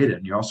that data,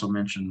 and you also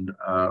mentioned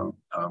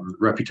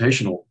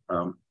reputational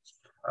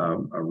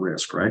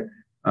risk, right?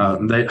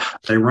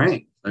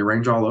 They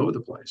range all over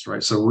the place,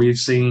 right? So we've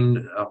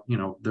seen,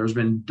 there's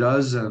been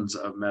dozens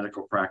of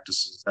medical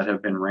practices that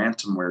have been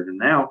ransomware, and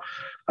now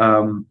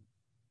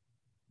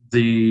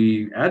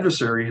the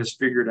adversary has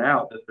figured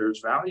out that there's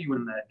value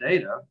in that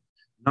data,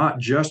 not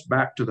just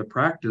back to the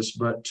practice,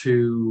 but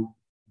to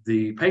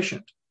the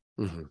patient.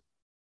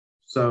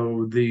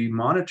 So the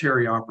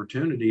monetary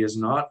opportunity is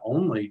not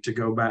only to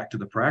go back to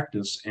the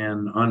practice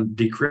and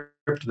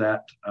decrypt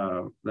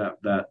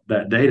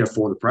that data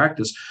for the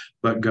practice,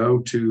 but go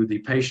to the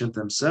patient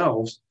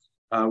themselves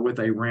with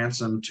a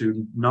ransom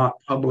to not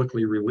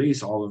publicly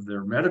release all of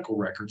their medical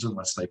records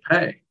unless they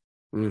pay.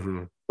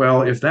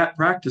 Well, if that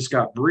practice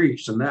got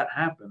breached and that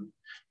happened,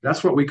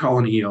 that's what we call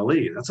an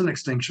ELE. That's an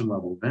extinction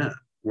level event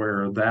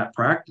where that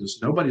practice,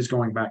 nobody's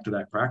going back to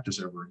that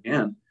practice ever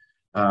again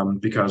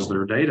because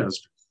their data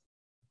is.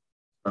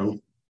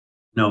 So,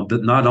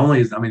 not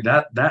only is,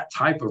 that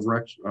type of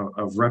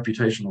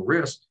reputational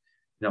risk,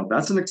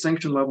 that's an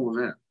extinction level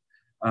event.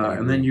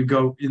 And then you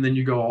go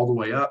all the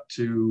way up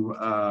to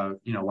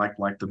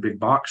like the big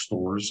box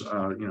stores.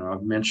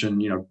 I've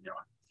mentioned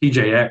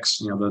TJX,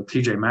 the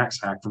TJ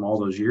Maxx hack from all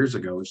those years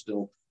ago is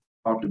still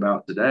talked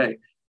about today.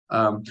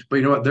 But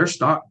you know what? Their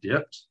stock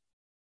dipped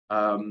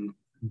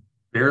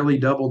barely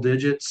double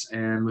digits,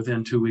 and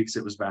within 2 weeks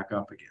it was back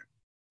up again.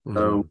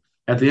 So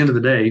at the end of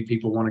the day,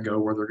 people want to go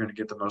where they're going to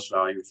get the most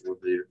value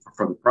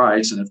for the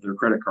price, and if their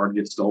credit card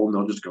gets stolen,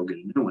 they'll just go get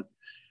a new one.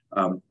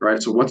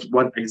 Right. So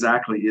what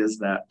exactly is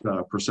that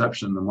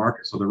perception in the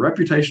market? So the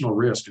reputational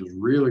risk is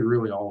really,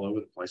 really all over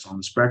the place on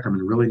the spectrum,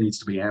 and really needs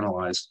to be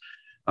analyzed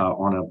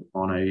on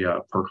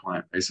a per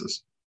client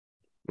basis.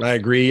 I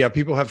agree. Yeah,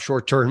 people have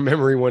short-term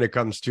memory when it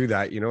comes to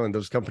that, and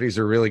those companies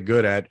are really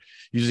good at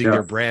using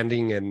their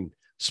branding and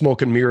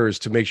smoke and mirrors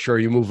to make sure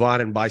you move on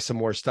and buy some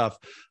more stuff.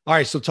 All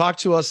right. So talk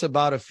to us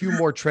about a few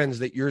more trends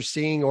that you're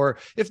seeing, or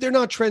if they're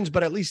not trends,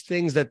 but at least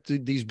things that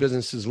these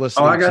businesses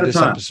listening to this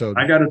episode.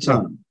 I got a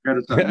ton.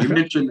 You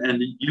mentioned,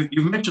 and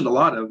you've mentioned a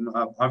lot of them.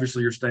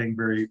 Obviously, you're staying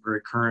very, very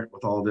current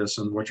with all this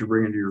and what you're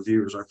bringing to your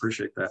viewers. I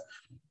appreciate that.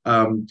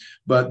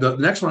 But the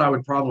next one I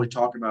would probably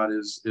talk about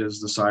is the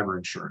cyber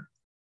insurance,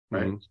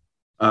 right?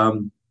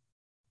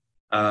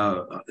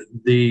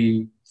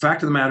 The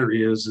fact of the matter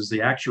is the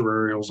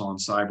actuarials on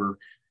cyber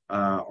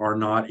are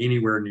not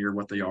anywhere near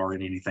what they are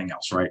in anything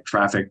else, right?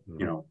 Traffic,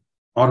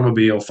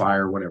 automobile,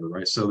 fire, whatever,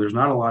 right? So there's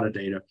not a lot of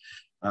data.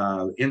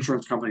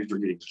 Insurance companies are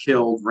getting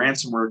killed.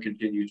 Ransomware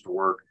continues to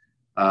work,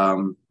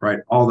 right?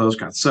 All those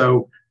kinds.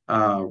 So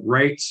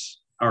rates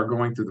are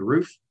going through the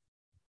roof.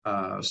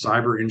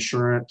 Cyber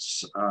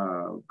insurance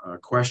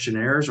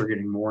questionnaires are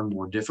getting more and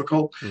more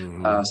difficult.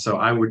 So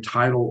I would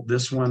title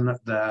this one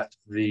that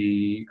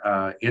the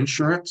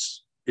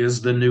insurance is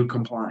the new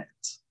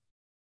compliance.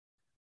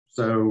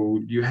 So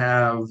you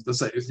have, let's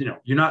say,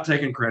 you're not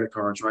taking credit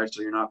cards, right?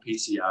 So you're not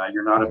PCI,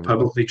 you're not a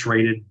publicly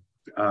traded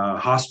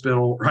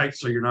hospital, right?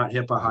 So you're not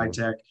HIPAA, high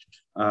tech,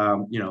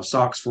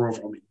 SOX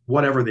 404,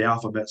 whatever the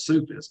alphabet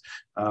soup is.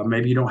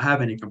 Maybe you don't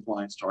have any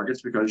compliance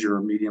targets because you're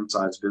a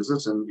medium-sized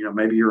business, and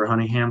maybe you're a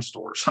honey ham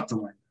store or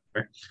something like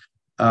that,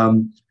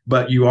 right?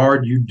 But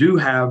you do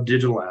have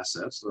digital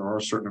assets. There are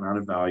a certain amount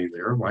of value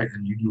there, right?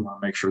 And you do want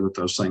to make sure that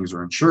those things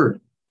are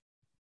insured.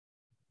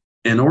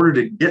 In order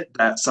to get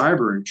that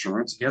cyber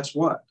insurance, guess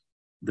what?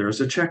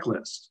 There's a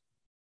checklist.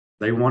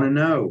 They want to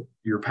know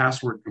your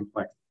password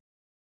complexity.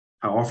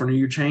 How often are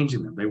you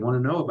changing them? They want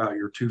to know about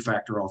your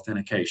two-factor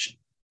authentication.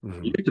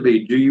 You need to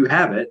be, do you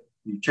have it?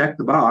 You check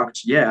the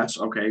box. Yes.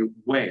 Okay.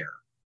 Where?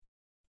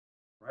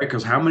 Right?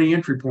 Because how many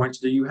entry points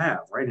do you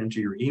have? Right?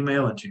 Into your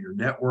email, into your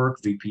network,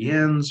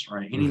 VPNs,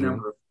 right? Any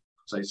number of,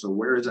 say, so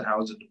where is it?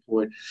 How is it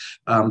deployed?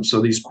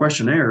 So these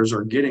questionnaires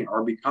are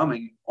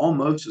becoming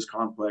almost as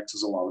complex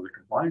as a lot of the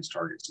compliance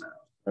targets now.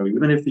 So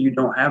even if you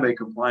don't have a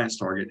compliance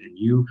target,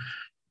 and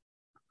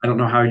I don't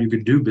know how you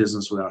could do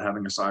business without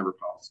having a cyber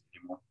policy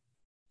anymore.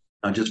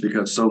 Just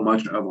because so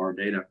much of our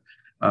data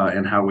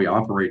and how we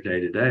operate day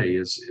to day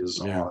is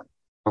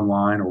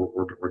online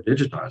or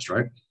digitized,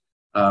 right?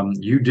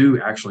 You do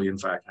actually, in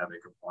fact, have a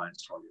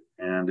compliance target,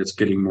 and it's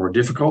getting more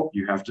difficult.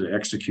 You have to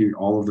execute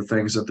all of the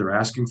things that they're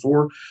asking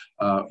for.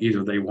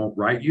 Either they won't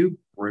write you,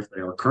 or if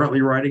they are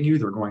currently writing you,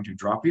 they're going to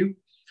drop you,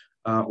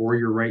 or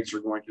your rates are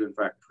going to, in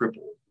fact,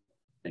 triple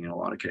in a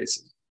lot of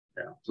cases.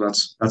 Yeah,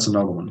 so that's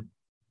another one.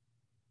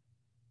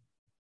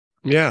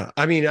 Yeah,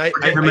 I mean,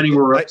 how many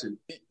we're up to?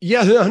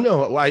 Yeah,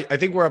 no, I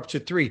think we're up to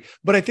 3.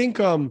 But I think,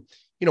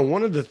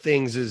 one of the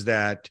things is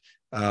that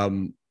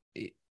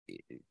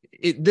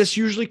this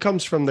usually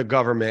comes from the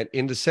government,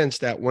 in the sense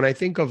that when I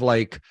think of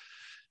like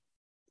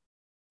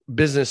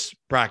business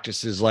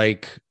practices,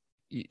 like,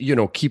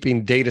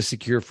 keeping data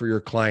secure for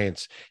your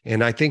clients,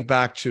 and I think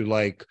back to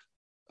like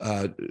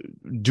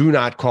do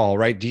not call,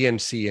 right?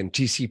 DNC and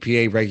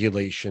TCPA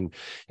regulation.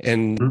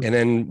 And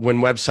then when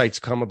websites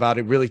come about,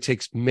 it really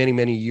takes many,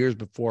 many years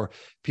before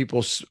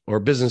people or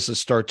businesses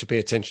start to pay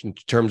attention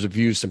to terms of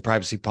use and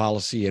privacy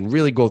policy and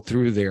really go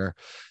through there,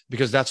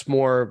 because that's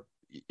more,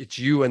 it's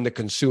you and the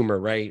consumer,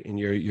 right? And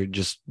you're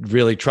just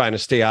really trying to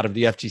stay out of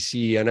the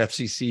FTC and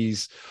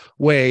FCC's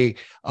way.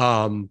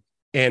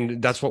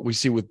 And that's what we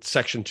see with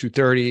Section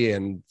 230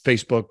 and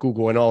Facebook,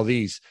 Google, and all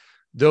these.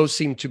 Those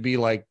seem to be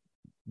like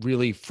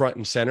really front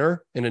and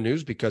center in the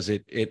news, because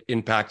it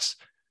impacts,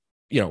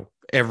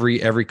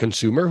 every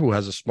consumer who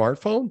has a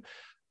smartphone.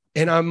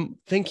 And I'm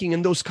thinking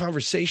in those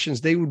conversations,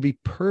 they would be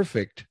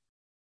perfect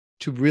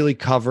to really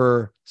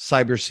cover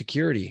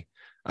cybersecurity.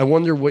 I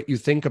wonder what you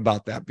think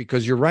about that,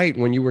 because you're right.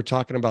 When you were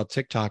talking about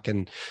TikTok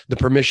and the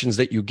permissions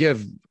that you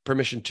give,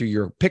 permission to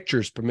your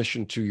pictures,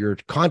 permission to your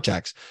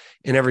contacts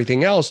and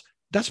everything else,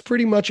 that's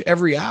pretty much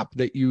every app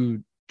that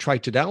you try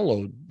to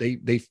download.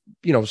 They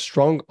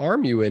strong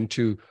arm you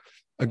into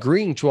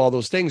agreeing to all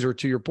those things, or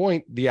to your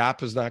point, the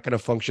app is not going to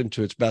function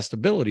to its best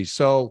ability.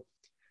 So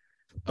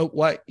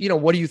what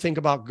do you think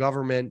about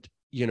government,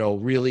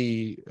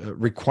 really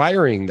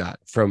requiring that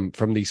from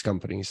these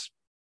companies?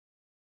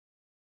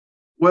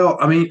 Well,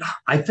 I mean,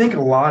 I think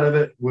a lot of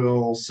it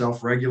will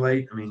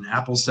self-regulate. I mean,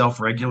 Apple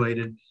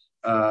self-regulated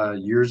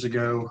years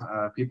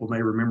ago. People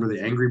may remember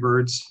the Angry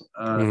Birds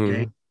Hmm.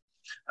 game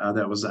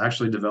that was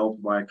actually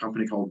developed by a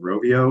company called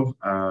Rovio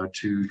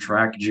to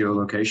track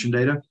geolocation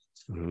data,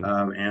 Hmm.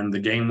 and the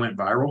game went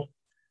viral.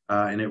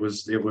 And it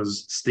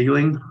was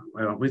stealing.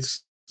 Well,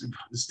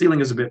 stealing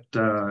is a bit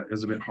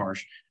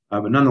harsh,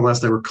 but nonetheless,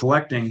 they were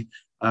collecting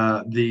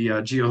the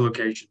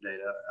geolocation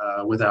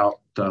data without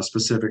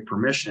specific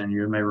permission.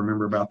 You may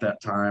remember about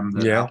that time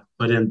that Yeah.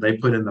 they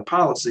put in the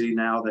policy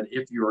now that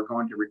if you are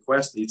going to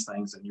request these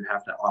things, then you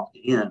have to opt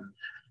in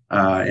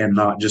and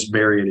not just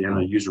bury it in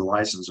a user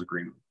license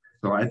agreement.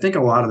 So I think a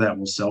lot of that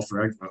will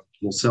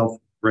self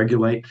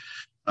regulate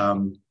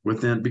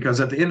within, because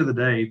at the end of the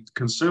day,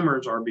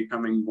 consumers are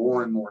becoming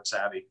more and more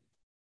savvy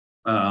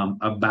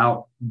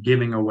about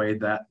giving away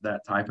that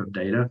type of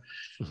data.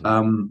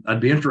 Hmm. I'd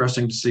be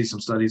interesting to see some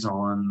studies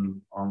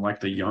on like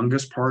the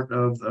youngest part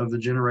of the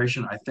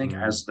generation. I think Hmm.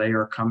 as they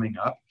are coming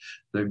up,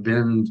 they've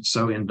been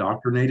so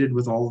indoctrinated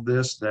with all of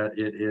this that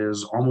it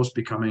is almost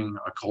becoming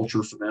a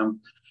culture for them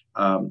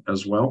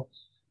as well.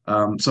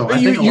 So But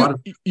I think a lot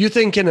of you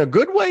think in a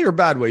good way or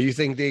bad way? You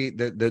think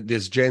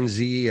this Gen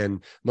Z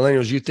and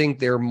millennials, you think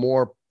they're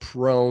more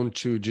prone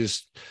to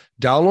just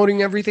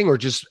downloading everything or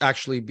just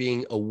actually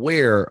being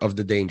aware of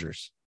the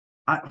dangers?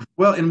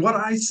 well, in what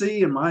I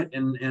see in my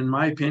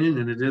opinion,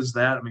 and it is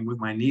that, I mean, with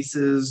my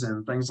nieces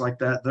and things like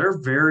that, they're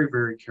very,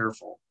 very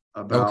careful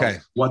about Okay.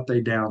 what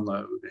they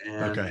download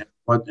Okay.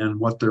 and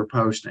what they're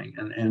posting.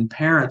 And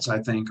parents, I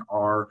think,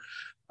 are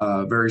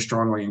very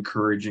strongly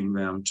encouraging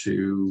them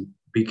to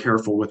be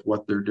careful with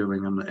what they're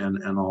doing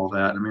and all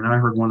that. I mean, I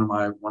heard one of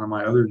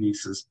my other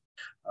nieces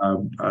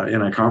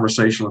in a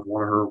conversation with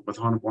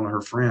one of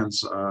her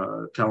friends,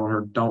 telling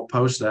her, "Don't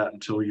post that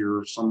until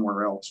you're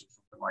somewhere else," or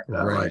something like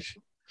that, right? Right.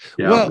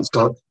 Yeah. Well,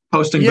 So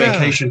posting yeah.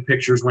 vacation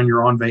pictures when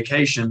you're on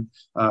vacation,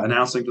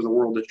 announcing to the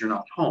world that you're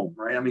not home,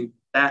 right? I mean,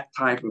 that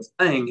type of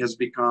thing has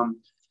become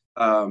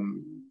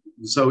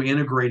so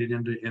integrated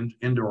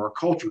into our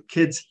culture.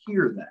 Kids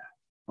hear that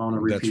on a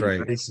That's repeated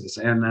right. basis,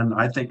 and then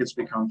I think it's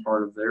become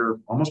part of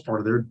almost part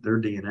of their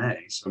DNA.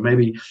 So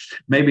maybe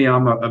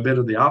I'm a bit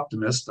of the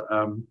optimist,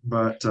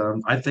 but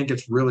I think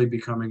it's really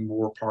becoming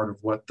more part of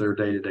what their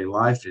day to day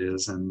life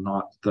is, and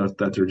not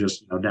that they're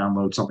just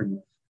download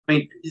something. I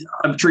mean,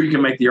 I'm sure you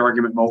can make the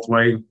argument both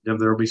ways. There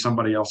will be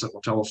somebody else that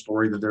will tell a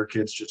story that their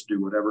kids just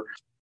do whatever.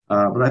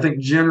 But I think,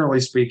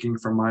 generally speaking,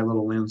 from my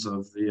little lens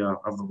of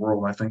the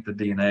world, I think the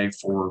DNA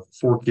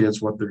for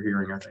kids, what they're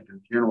hearing, I think, is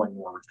generally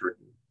more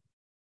restricted.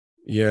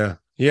 Yeah.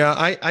 Yeah.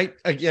 I,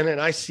 again,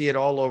 and I see it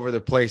all over the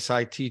place.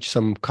 I teach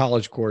some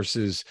college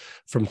courses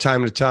from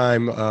time to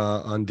time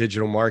on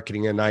digital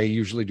marketing, and I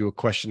usually do a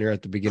questionnaire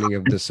at the beginning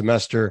of the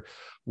semester.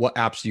 What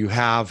apps do you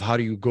have? How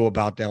do you go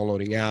about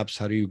downloading apps?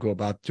 How do you go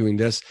about doing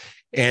this?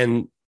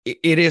 And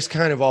it is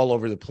kind of all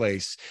over the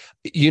place.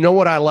 You know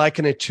what I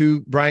liken it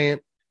to,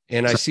 Bryant?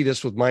 And I So, see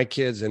this with my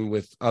kids and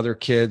with other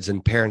kids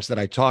and parents that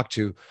I talk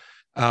to.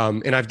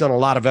 And I've done a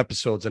lot of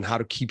episodes on how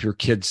to keep your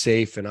kids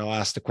safe. And I'll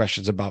ask the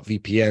questions about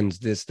VPNs,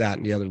 this, that,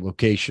 and the other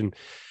location.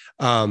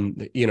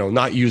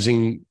 Not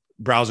using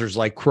browsers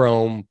like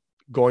Chrome,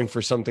 going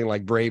for something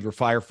like Brave or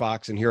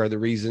Firefox. And here are the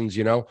reasons,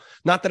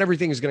 not that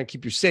everything is going to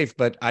keep you safe,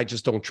 but I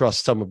just don't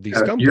trust some of these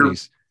you're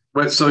companies.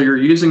 but so you're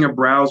using a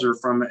browser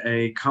from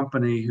a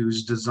company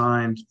who's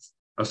designed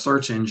a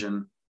search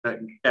engine that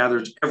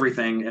gathers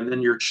everything, and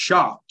then you're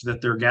shocked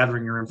that they're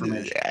gathering your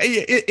information.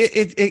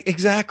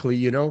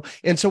 Exactly,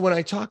 And so when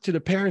I talk to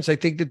the parents, I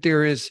think that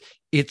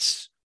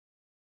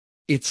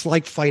it's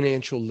like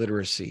financial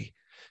literacy.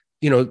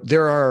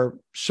 There are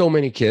so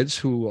many kids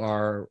who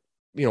are,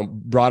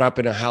 brought up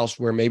in a house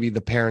where maybe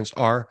the parents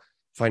are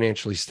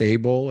financially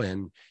stable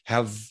and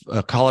have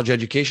a college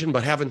education,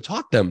 but haven't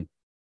taught them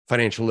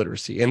financial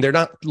literacy. And they're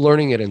not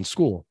learning it in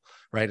school,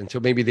 right? Until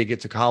maybe they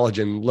get to college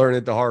and learn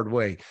it the hard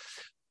way.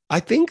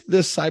 I think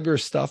this cyber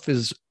stuff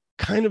is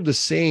kind of the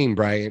same,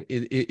 Brian.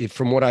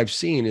 From what I've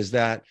seen, is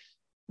that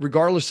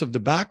regardless of the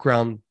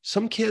background,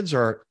 some kids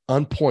are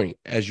on point,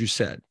 as you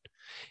said.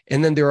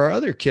 And then there are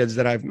other kids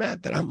that I've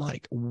met that I'm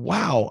like,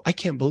 wow, I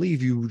can't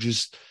believe you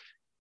just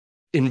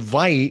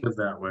invite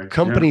That way, yeah.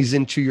 companies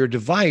into your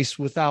device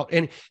without,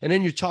 and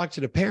then you talk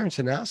to the parents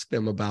and ask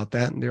them about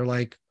that. And they're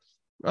like,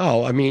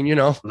 oh, I mean,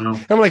 No,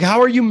 I'm like,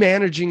 how are you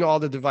managing all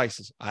the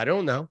devices? I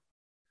don't know.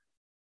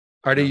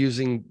 Are they yeah.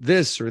 using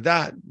this or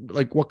that?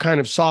 Like what kind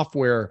of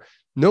software?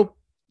 Nope.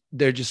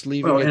 They're just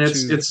leaving Well, and it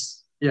it's to,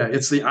 it's yeah,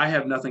 it's the "I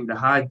have nothing to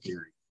hide"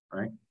 theory,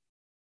 right?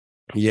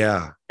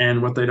 yeah,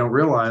 And what they don't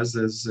realize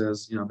is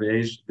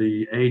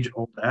the age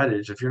old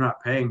adage: if you're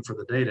not paying for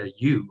the data,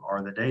 you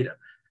are the data.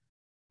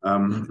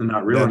 And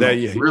not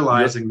you're,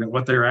 realizing that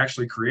what they're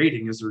actually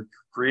creating is they're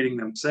creating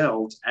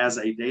themselves as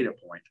a data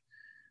point.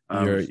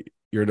 Um, you're,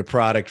 you're the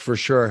product for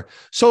sure.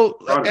 So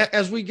product.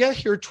 as we get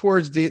here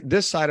towards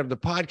this side of the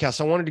podcast,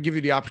 I wanted to give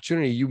you the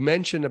opportunity. You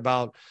mentioned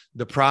about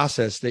the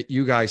process that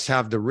you guys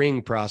have, the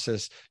ring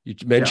process. You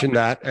Yeah. mentioned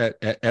that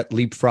at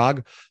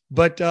Leapfrog,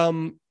 but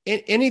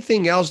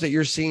anything else that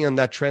you're seeing on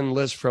that trend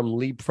list from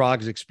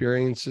Leapfrog's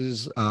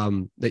experiences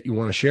that you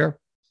want to share?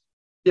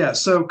 Yeah.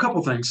 So a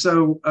couple things.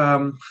 So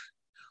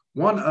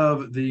one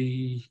of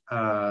the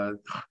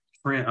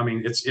trend, I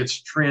mean,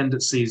 it's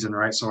trend season,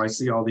 right? So I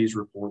see all these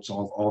reports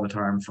all the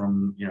time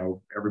from,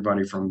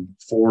 everybody from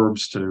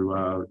Forbes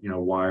to,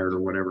 Wired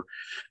or whatever.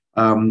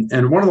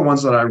 And one of the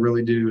ones that I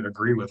really do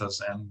agree with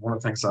us, and one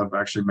of the things I've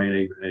actually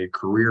made a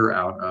career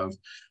out of,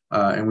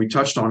 and we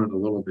touched on it a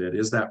little bit,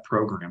 is that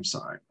program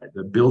side, right?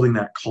 The building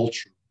that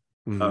culture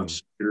of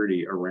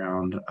security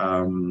around.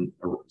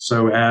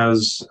 So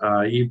as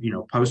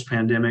post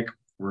pandemic,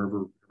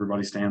 wherever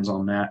everybody stands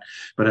on that,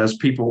 but as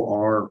people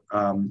are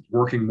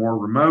working more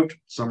remote,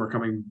 some are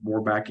coming more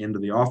back into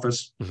the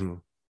office.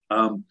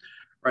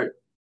 Right.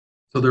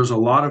 So there's a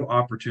lot of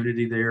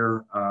opportunity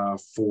there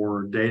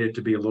for data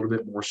to be a little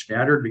bit more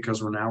scattered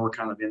because we're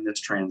kind of in this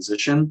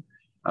transition.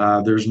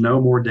 There's no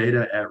more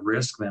data at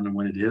risk than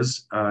when it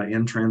is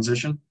in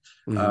transition.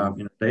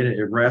 Data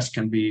at rest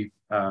can be,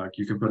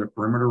 you can put a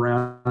perimeter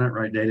around it,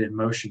 right? Data in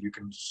motion, you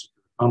can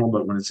tunnel,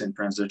 but when it's in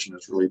transition,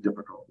 it's really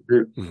difficult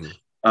to do.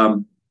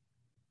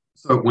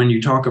 So when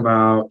you talk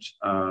about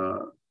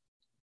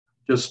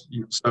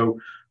so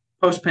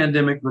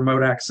post-pandemic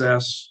remote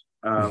access,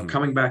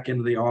 coming back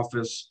into the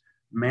office,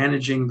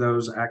 managing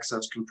those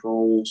access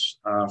controls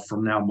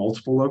from now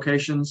multiple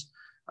locations,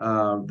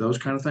 those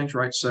kind of things,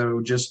 right?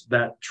 So just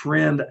that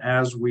trend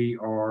as we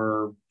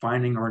are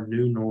finding our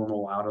new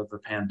normal out of the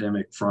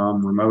pandemic,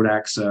 from remote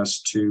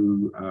access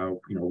to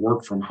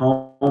work from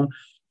home,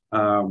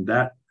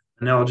 that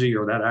analogy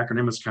or that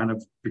acronym has kind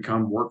of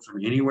become work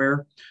from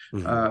anywhere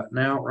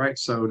now, right?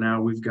 So now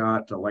we've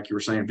got, like you were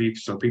saying,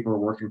 so people are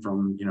working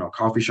from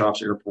coffee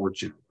shops,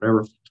 airports,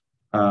 whatever.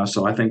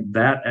 So I think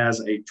that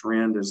as a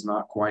trend is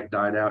not quite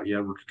died out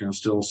yet. We're going to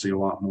still see a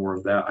lot more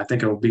of that. I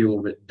think it'll be a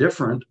little bit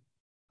different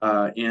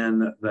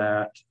in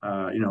that,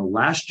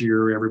 last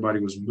year everybody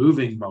was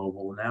moving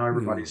mobile. Now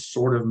everybody's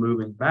sort of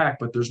moving back,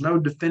 but there's no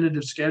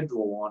definitive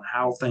schedule on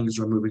how things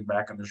are moving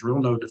back. And there's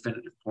no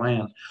definitive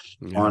plan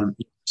on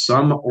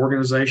some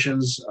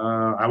organizations.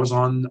 I was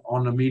on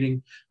a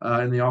meeting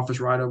in the office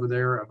right over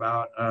there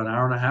about an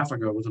hour and a half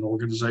ago with an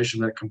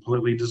organization that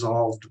completely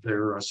dissolved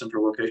their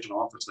central location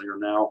office. They are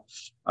now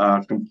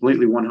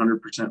completely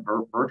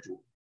 100%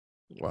 virtual.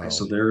 Wow.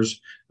 So there's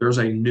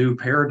a new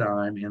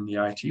paradigm in the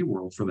IT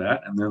world for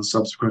that, and then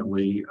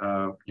subsequently,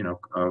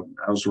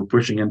 as we're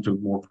pushing into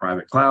more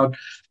private cloud,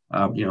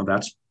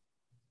 that's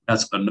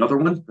another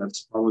one.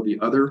 That's probably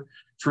the other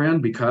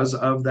trend because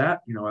of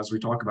that. As we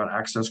talk about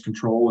access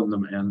control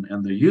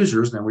and the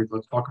users, then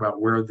let's talk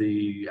about where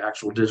the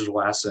actual digital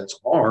assets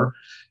are.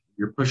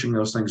 You're pushing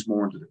those things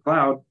more into the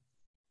cloud.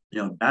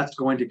 That's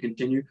going to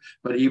continue,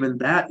 but even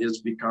that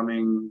is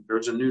becoming.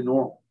 There's a new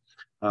normal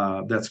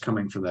that's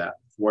coming for that,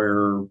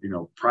 where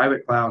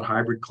private cloud,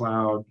 hybrid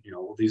cloud,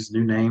 these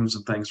new names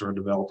and things are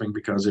developing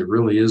because it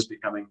really is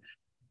becoming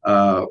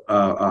a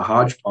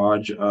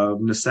hodgepodge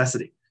of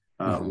necessity,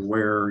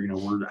 where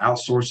we're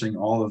outsourcing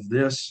all of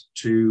this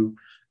to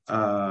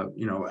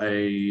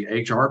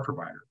a HR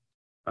provider,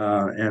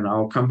 and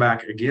I'll come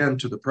back again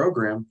to the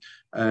program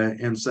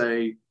and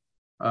say,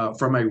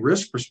 from a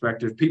risk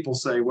perspective, people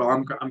say, well,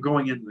 I'm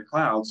going into the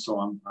cloud,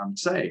 so I'm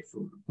safe.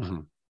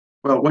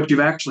 Well, what you've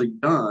actually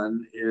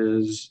done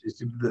is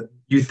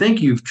you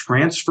think you've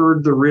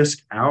transferred the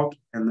risk out,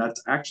 and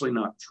that's actually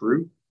not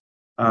true.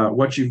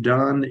 What you've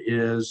done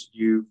is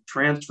you've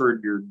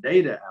transferred your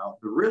data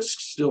out. The risk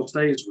still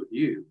stays with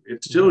you.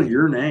 It's still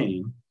your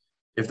name.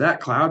 If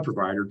that cloud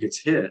provider gets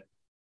hit,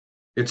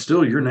 it's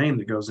still your name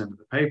that goes into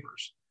the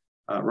papers.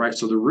 Right.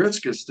 So the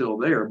risk is still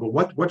there. But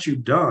what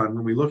you've done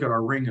when we look at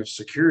our ring of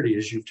security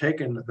is you've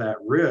taken that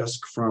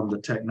risk from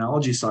the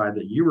technology side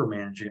that you were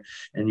managing,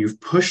 and you've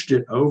pushed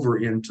it over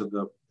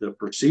into the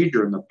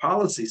procedure and the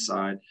policy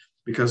side,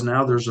 because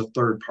now there's a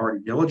third party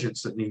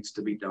diligence that needs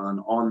to be done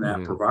on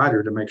that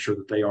provider to make sure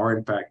that they are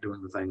in fact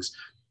doing the things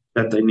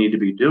that they need to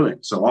be doing.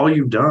 So all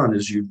you've done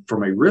is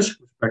from a risk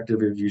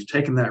perspective, is you've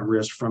taken that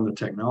risk from the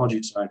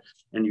technology side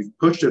and you've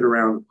pushed it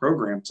around the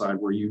program side,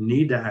 where you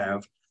need to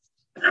have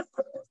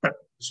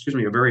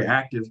a very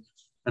active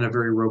and a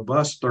very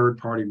robust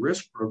third-party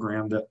risk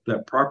program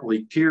that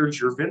properly tiers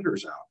your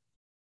vendors out.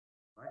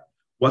 Right?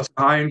 What's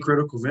a high and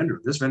critical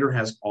vendor? This vendor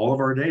has all of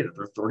our data.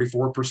 They're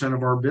 34%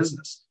 of our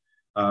business.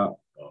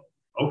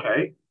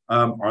 Okay.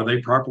 Are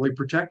they properly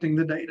protecting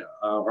the data?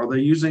 Are they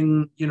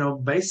using,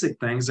 basic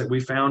things that we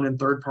found in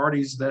third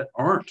parties that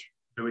aren't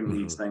doing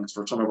these things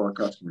for some of our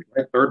customers?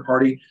 Right?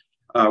 Third-party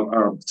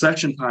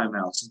session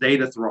timeouts,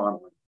 data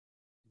throttling.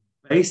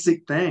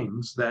 Basic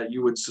things that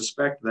you would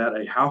suspect that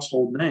a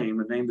household name,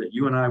 a name that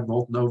you and I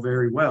both know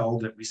very well,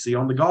 that we see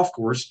on the golf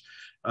course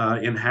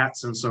in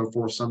hats and so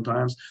forth,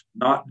 sometimes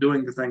not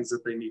doing the things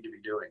that they need to be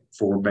doing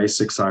for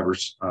basic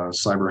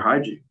cyber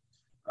hygiene.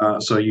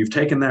 So you've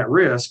taken that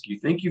risk, you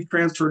think you've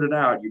transferred it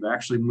out, you've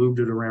actually moved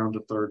it around to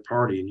third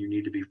party, and you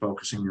need to be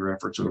focusing your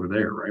efforts over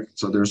there, right?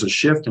 So there's a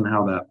shift in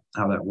how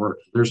that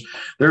works. There's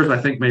I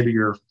think maybe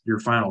your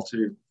final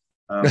two.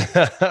 We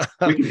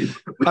can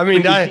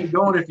keep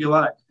going if you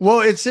like.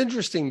 Well, it's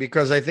interesting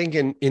because I think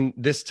in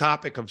this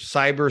topic of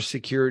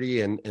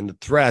cybersecurity and the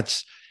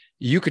threats,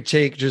 you could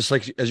take, just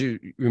like as you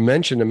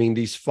mentioned, I mean,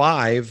 these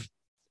 5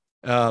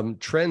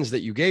 trends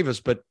that you gave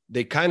us, but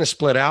they kind of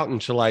split out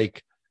into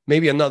like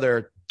maybe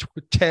another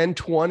 10,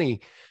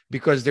 20,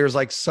 because there's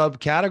like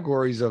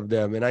subcategories of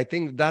them. And I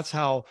think that's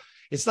how,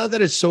 it's not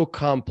that it's so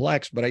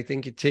complex, but I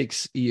think it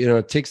takes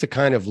the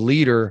kind of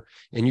leader,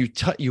 and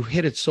you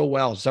hit it so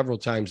well several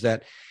times,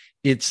 that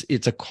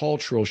it's a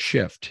cultural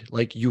shift.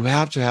 Like you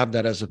have to have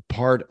that as a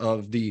part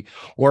of the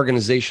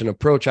organization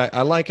approach.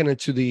 I liken it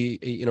to the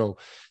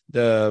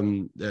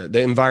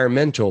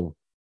environmental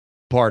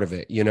part of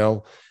it,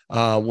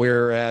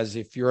 whereas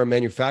if you're a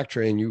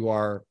manufacturer and you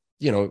are,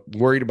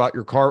 worried about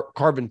your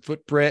carbon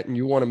footprint, and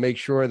you want to make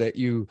sure that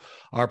you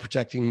are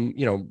protecting,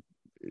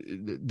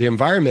 the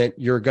environment,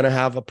 you're going to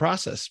have a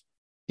process,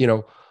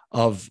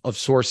 of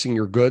sourcing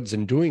your goods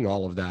and doing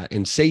all of that,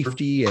 and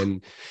safety,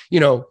 and,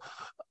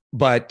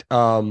 but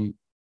in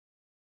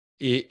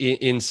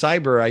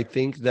cyber, I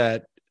think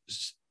that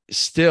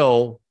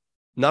still,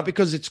 not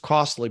because it's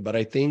costly, but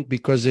I think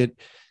because it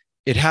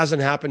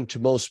hasn't happened to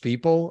most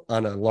people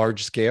on a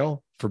large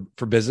scale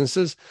for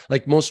businesses.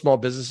 Like most small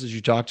businesses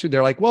you talk to,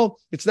 they're like, well,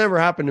 it's never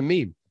happened to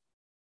me.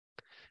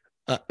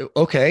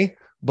 Okay,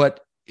 but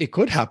it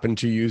could happen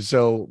to you.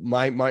 So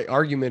my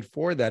argument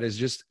for that is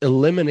just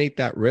eliminate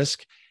that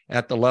risk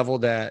at the level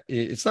that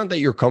it's not that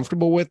you're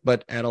comfortable with,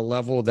 but at a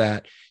level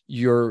that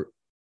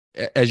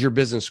as your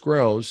business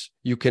grows,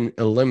 you can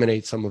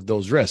eliminate some of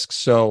those risks.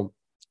 So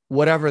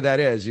whatever that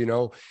is,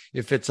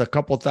 if it's a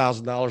couple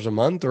 $1,000s a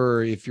month,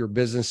 or if your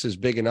business is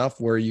big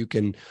enough where you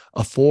can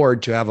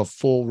afford to have a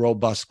full,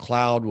 robust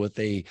cloud with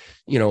a,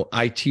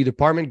 IT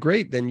department,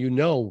 great,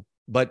 then,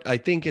 but I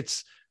think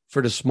it's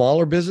for the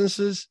smaller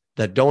businesses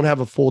that don't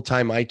have a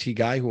full-time IT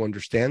guy who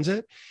understands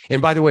it.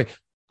 And by the way,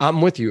 I'm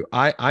with you.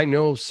 I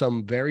know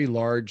some very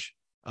large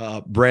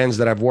brands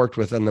that I've worked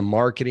with on the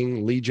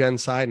marketing lead gen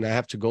side, and I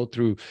have to go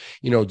through,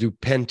 do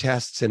pen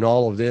tests and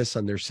all of this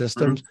on their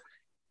systems. Mm-hmm.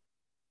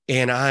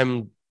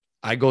 And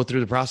I go through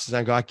the process and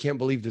I go, I can't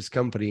believe this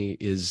company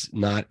is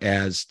not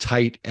as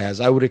tight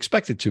as I would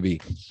expect it to be.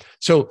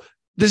 So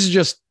this is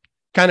just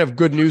kind of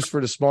good news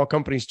for the small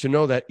companies to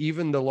know that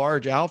even the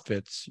large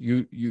outfits,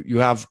 you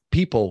have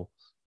people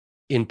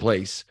in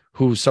place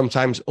who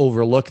sometimes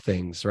overlook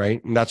things,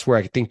 right? And that's where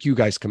I think you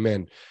guys come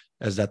in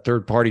as that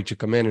third party to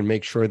come in and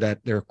make sure that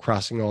they're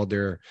crossing all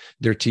their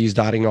T's,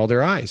 dotting all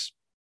their I's.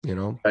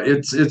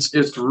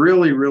 It's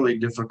really, really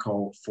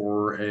difficult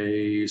for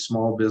a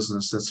small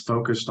business that's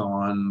focused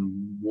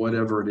on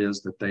whatever it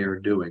is that they are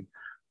doing.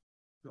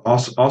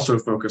 Also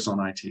focus on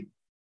IT.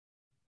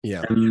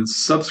 Yeah. And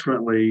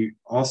subsequently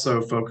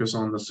also focus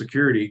on the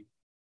security,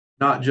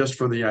 not just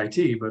for the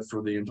IT, but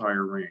for the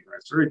entire ring. Right?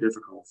 It's very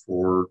difficult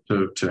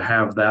to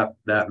have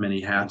that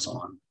many hats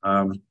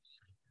on.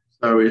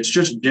 So it's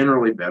just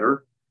generally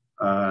better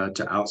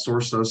to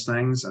outsource those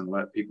things and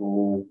let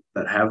people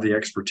that have the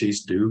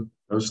expertise do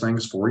those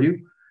things for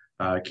you.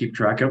 Keep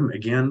track of them.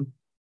 Again,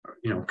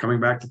 coming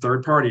back to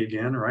third party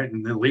again, right?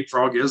 And then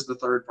Leapfrog is the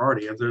third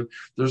party.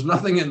 There's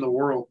nothing in the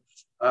world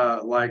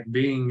like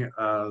being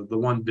the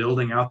one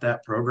building out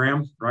that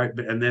program, right?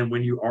 And then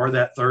when you are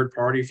that third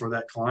party for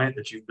that client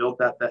that you've built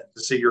that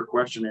to see your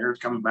questionnaires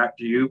coming back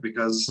to you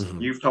because mm-hmm.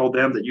 you've told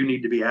them that you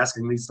need to be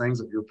asking these things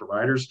of your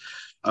providers,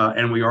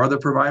 and we are the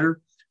provider,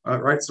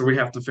 right? So we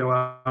have to fill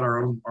out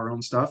our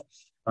own stuff.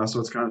 So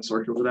it's kind of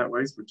circular that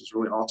way, which is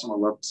really awesome. I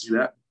love to see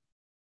that.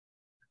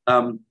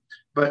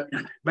 But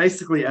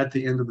basically, at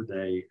the end of the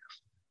day,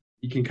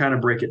 you can kind of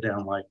break it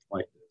down like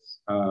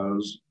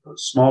this.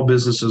 Small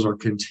businesses are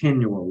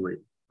continually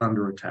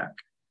under attack.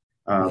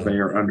 They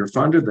are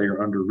underfunded. They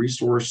are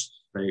under-resourced.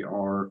 They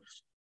are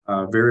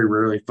very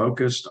rarely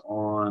focused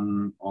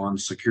on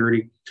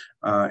security,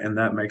 and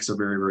that makes a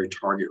very, very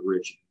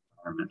target-rich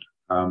environment.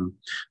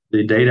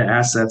 The data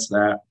assets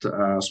that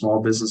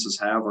small businesses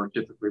have are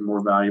typically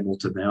more valuable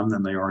to them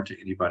than they are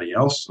to anybody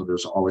else. So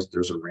there's a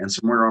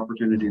ransomware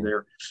opportunity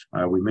there.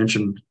 We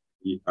mentioned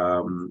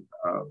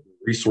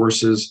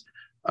resources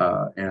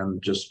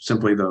and just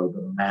simply the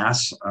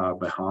mass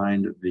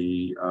behind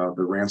the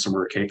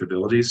ransomware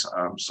capabilities.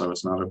 So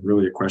it's not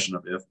really a question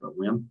of if, but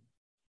when.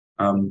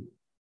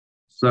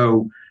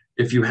 So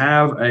if you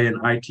have an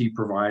IT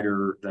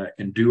provider that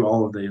can do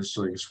all of these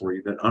things for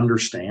you, that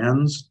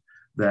understands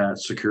that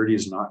security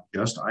is not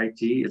just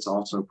IT, it's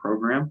also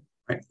program,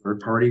 right?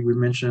 Third party we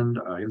mentioned,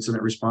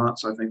 incident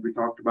response, I think we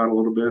talked about a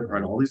little bit,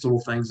 right? All these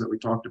little things that we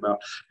talked about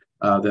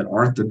that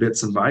aren't the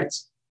bits and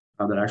bytes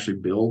that actually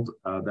build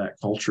that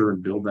culture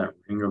and build that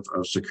ring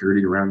of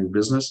security around your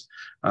business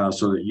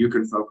so that you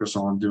can focus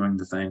on doing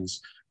the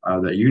things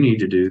that you need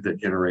to do that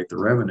generate the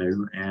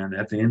revenue. And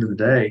at the end of the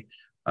day,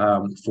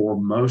 for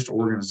most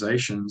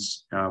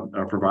organizations,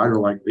 a provider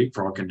like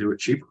Leapfrog can do it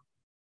cheaper.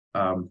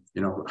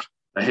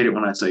 I hate it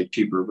when I say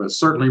cheaper, but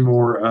certainly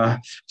more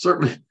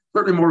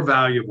more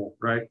valuable,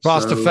 right?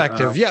 Cost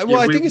effective. Yeah.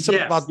 Well, I think it's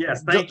about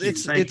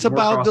it's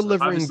about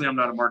delivering. Obviously, I'm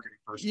not a marketing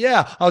person.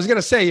 Yeah, I was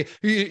gonna say,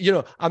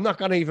 I'm not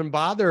gonna even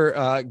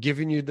bother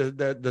giving you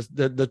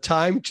the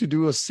time to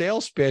do a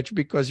sales pitch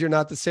because you're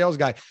not the sales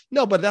guy.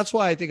 No, but that's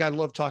why I think I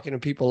love talking to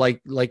people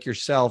like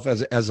yourself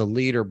as a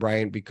leader,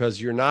 Brian,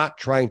 because you're not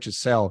trying to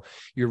sell,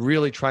 you're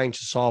really trying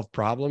to solve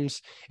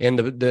problems. And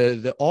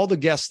the all the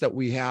guests that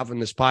we have in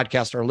this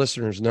podcast, our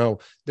listeners know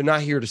they're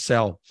not here to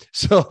sell.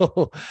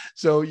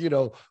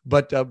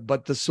 But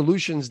the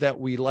solutions that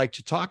we like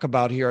to talk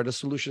about here are the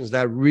solutions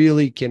that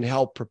really can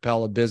help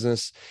propel a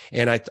business.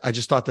 And I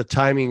just thought the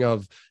timing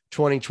of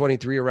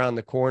 2023 around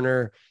the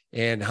corner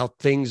and how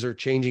things are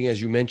changing,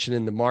 as you mentioned,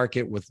 in the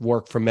market with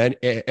work from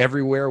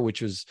everywhere,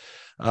 which is,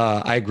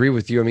 I agree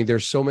with you. I mean,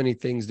 there's so many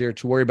things there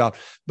to worry about.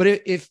 But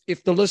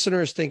if the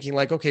listener is thinking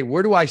like, okay,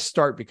 where do I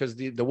start? Because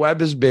the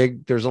web is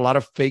big. There's a lot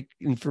of fake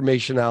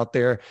information out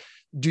there.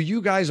 Do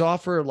you guys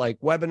offer like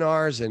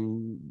webinars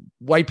and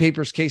white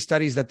papers, case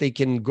studies that they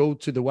can go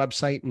to the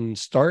website and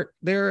start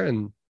there?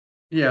 And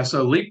Yeah,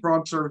 so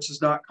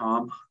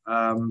leapfrogservices.com.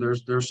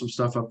 There's some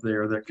stuff up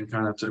there that can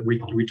kind of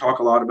we talk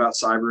a lot about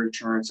cyber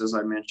insurance, as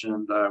I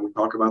mentioned. We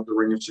talk about the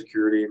ring of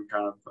security and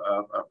kind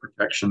of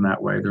protection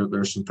that way.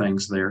 There's some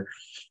things there.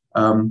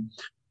 Um,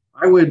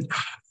 I would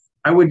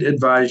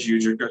advise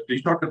you to.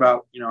 You talked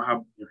about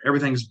how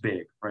everything's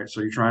big, right? So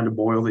you're trying to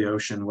boil the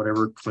ocean,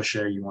 whatever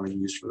cliche you want to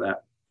use for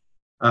that.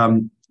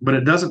 But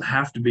it doesn't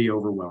have to be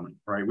overwhelming,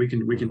 right? We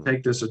can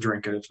take this a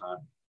drink at a time.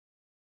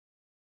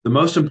 The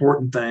most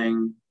important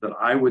thing that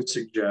I would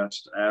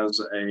suggest as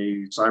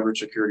a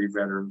cybersecurity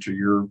veteran to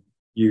your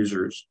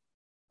users,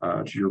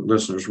 to your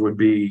listeners, would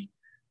be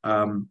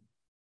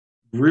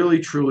really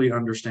truly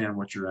understand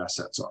what your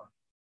assets are.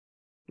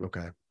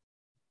 okay.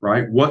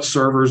 Right? What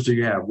servers do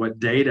you have? What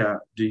data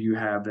do you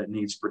have that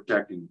needs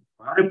protecting?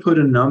 Try to put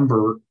a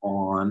number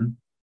on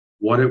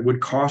what it would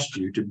cost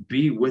you to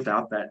be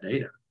without that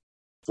data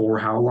for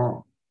how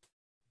long.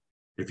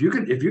 If you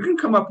can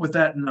come up with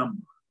that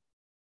number,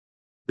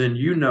 then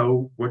you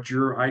know what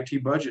your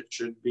IT budget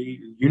should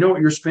be. You know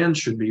what your spend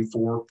should be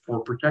for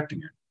protecting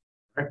it.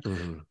 Right?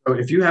 Mm-hmm. So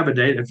if you have a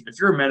data, if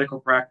you're a medical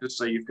practice,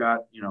 say you've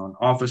got an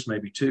office,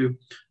 maybe two,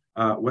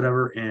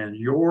 whatever, and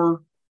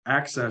your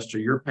access to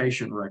your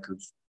patient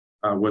records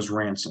was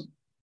ransomed.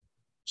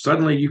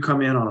 Suddenly you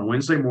come in on a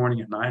Wednesday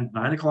morning at 9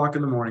 o'clock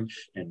in the morning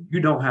and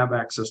you don't have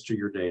access to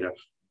your data.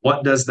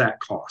 What does that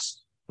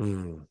cost?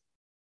 Mm.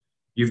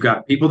 You've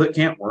got people that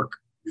can't work.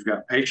 You've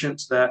got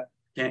patients that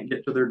can't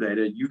get to their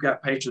data. You've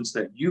got patients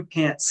that you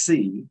can't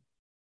see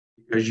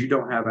because you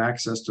don't have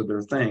access to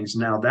their things.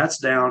 Now that's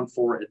down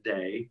for a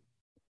day.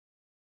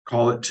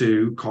 Call it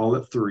 2, call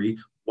it 3.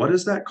 What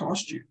does that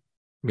cost you?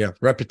 Yeah,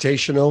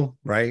 reputational,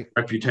 right?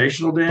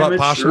 Reputational damage,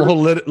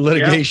 possible sure.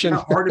 litigation.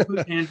 Yeah, hard to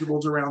put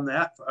tangibles around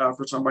that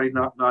for somebody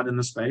not in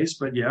the space,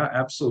 but yeah,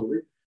 absolutely.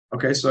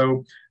 Okay,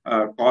 so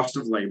cost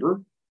of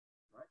labor,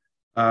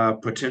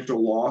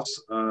 potential loss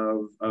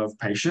of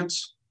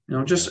patients.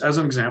 Just as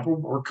an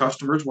example, or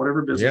customers,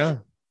 whatever business.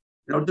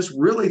 Yeah. Just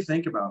really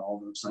think about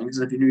all those things.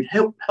 And if you need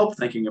help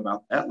thinking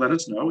about that, let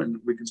us know, and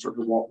we can start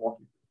to walk you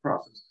through the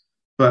process.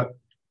 But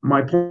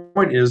my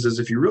point is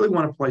if you really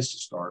want a place to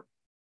start,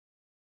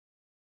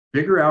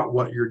 figure out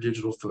what your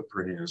digital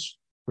footprint is,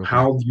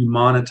 how you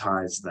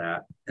monetize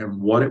that, and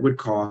what it would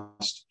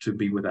cost to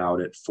be without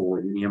it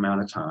for any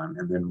amount of time,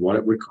 and then what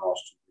it would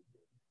cost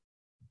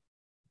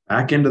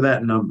back into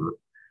that number,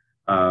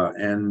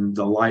 and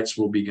the lights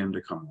will begin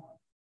to come on.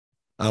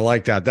 I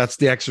like that. That's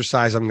the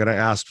exercise I'm going to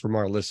ask from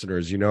our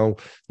listeners. No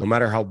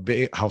matter how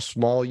big, how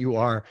small you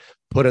are,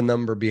 put a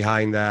number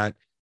behind that.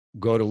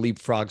 Go to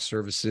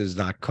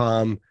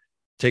leapfrogservices.com.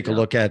 Take a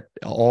look at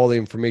all the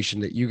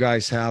information that you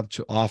guys have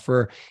to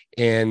offer.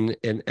 And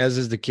as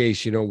is the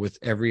case, with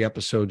every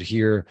episode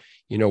here,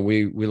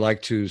 we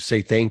like to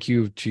say thank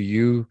you to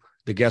you,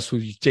 the guests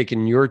who've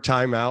taken your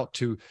time out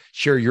to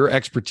share your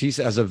expertise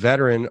as a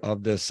veteran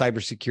of the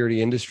cybersecurity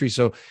industry.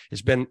 So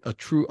it's been a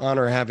true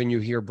honor having you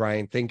here,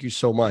 Brian. Thank you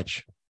so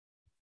much.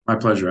 My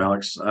pleasure,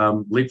 Alex.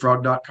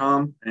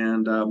 Leapfrog.com.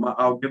 And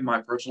I'll give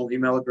my personal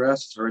email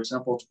address. It's very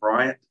simple. It's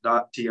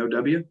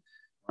Bryant.tow.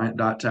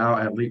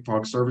 Bryant.tow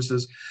 @Leapfrog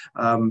Services.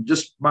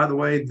 Just by the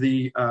way,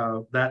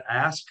 that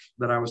ask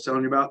that I was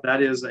telling you about,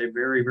 that is a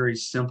very, very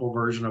simple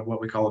version of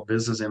what we call a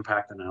business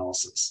impact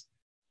analysis.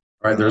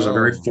 Right. There's a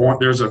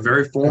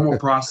very formal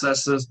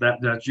processes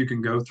that you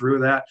can go through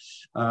that.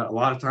 A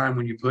lot of time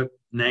when you put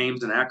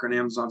names and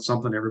acronyms on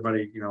something,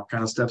 everybody,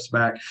 kind of steps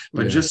back,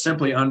 but just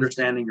simply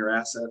understanding your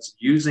assets,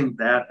 using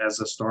that as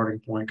a starting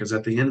point. Because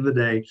at the end of the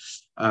day,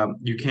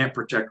 you can't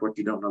protect what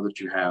you don't know that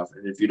you have.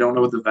 And if you don't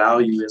know what the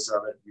value is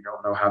of it, you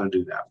don't know how to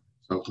do that.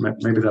 So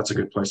maybe that's a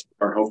good place to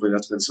start. Hopefully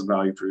that's been some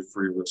value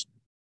for your listeners.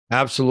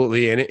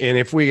 Absolutely. And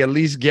if we at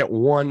least get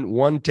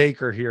one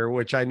taker here,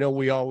 which I know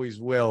we always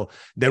will,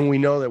 then we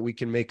know that we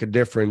can make a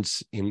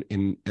difference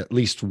in at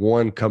least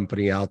one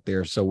company out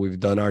there. So we've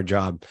done our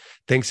job.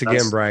 Thanks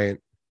again, Bryant.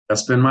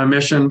 That's been my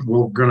mission.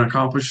 We're going to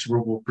accomplish,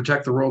 we'll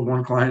protect the world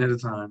one client at a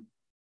time.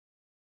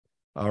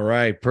 All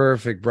right.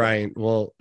 Perfect, Bryant. Well,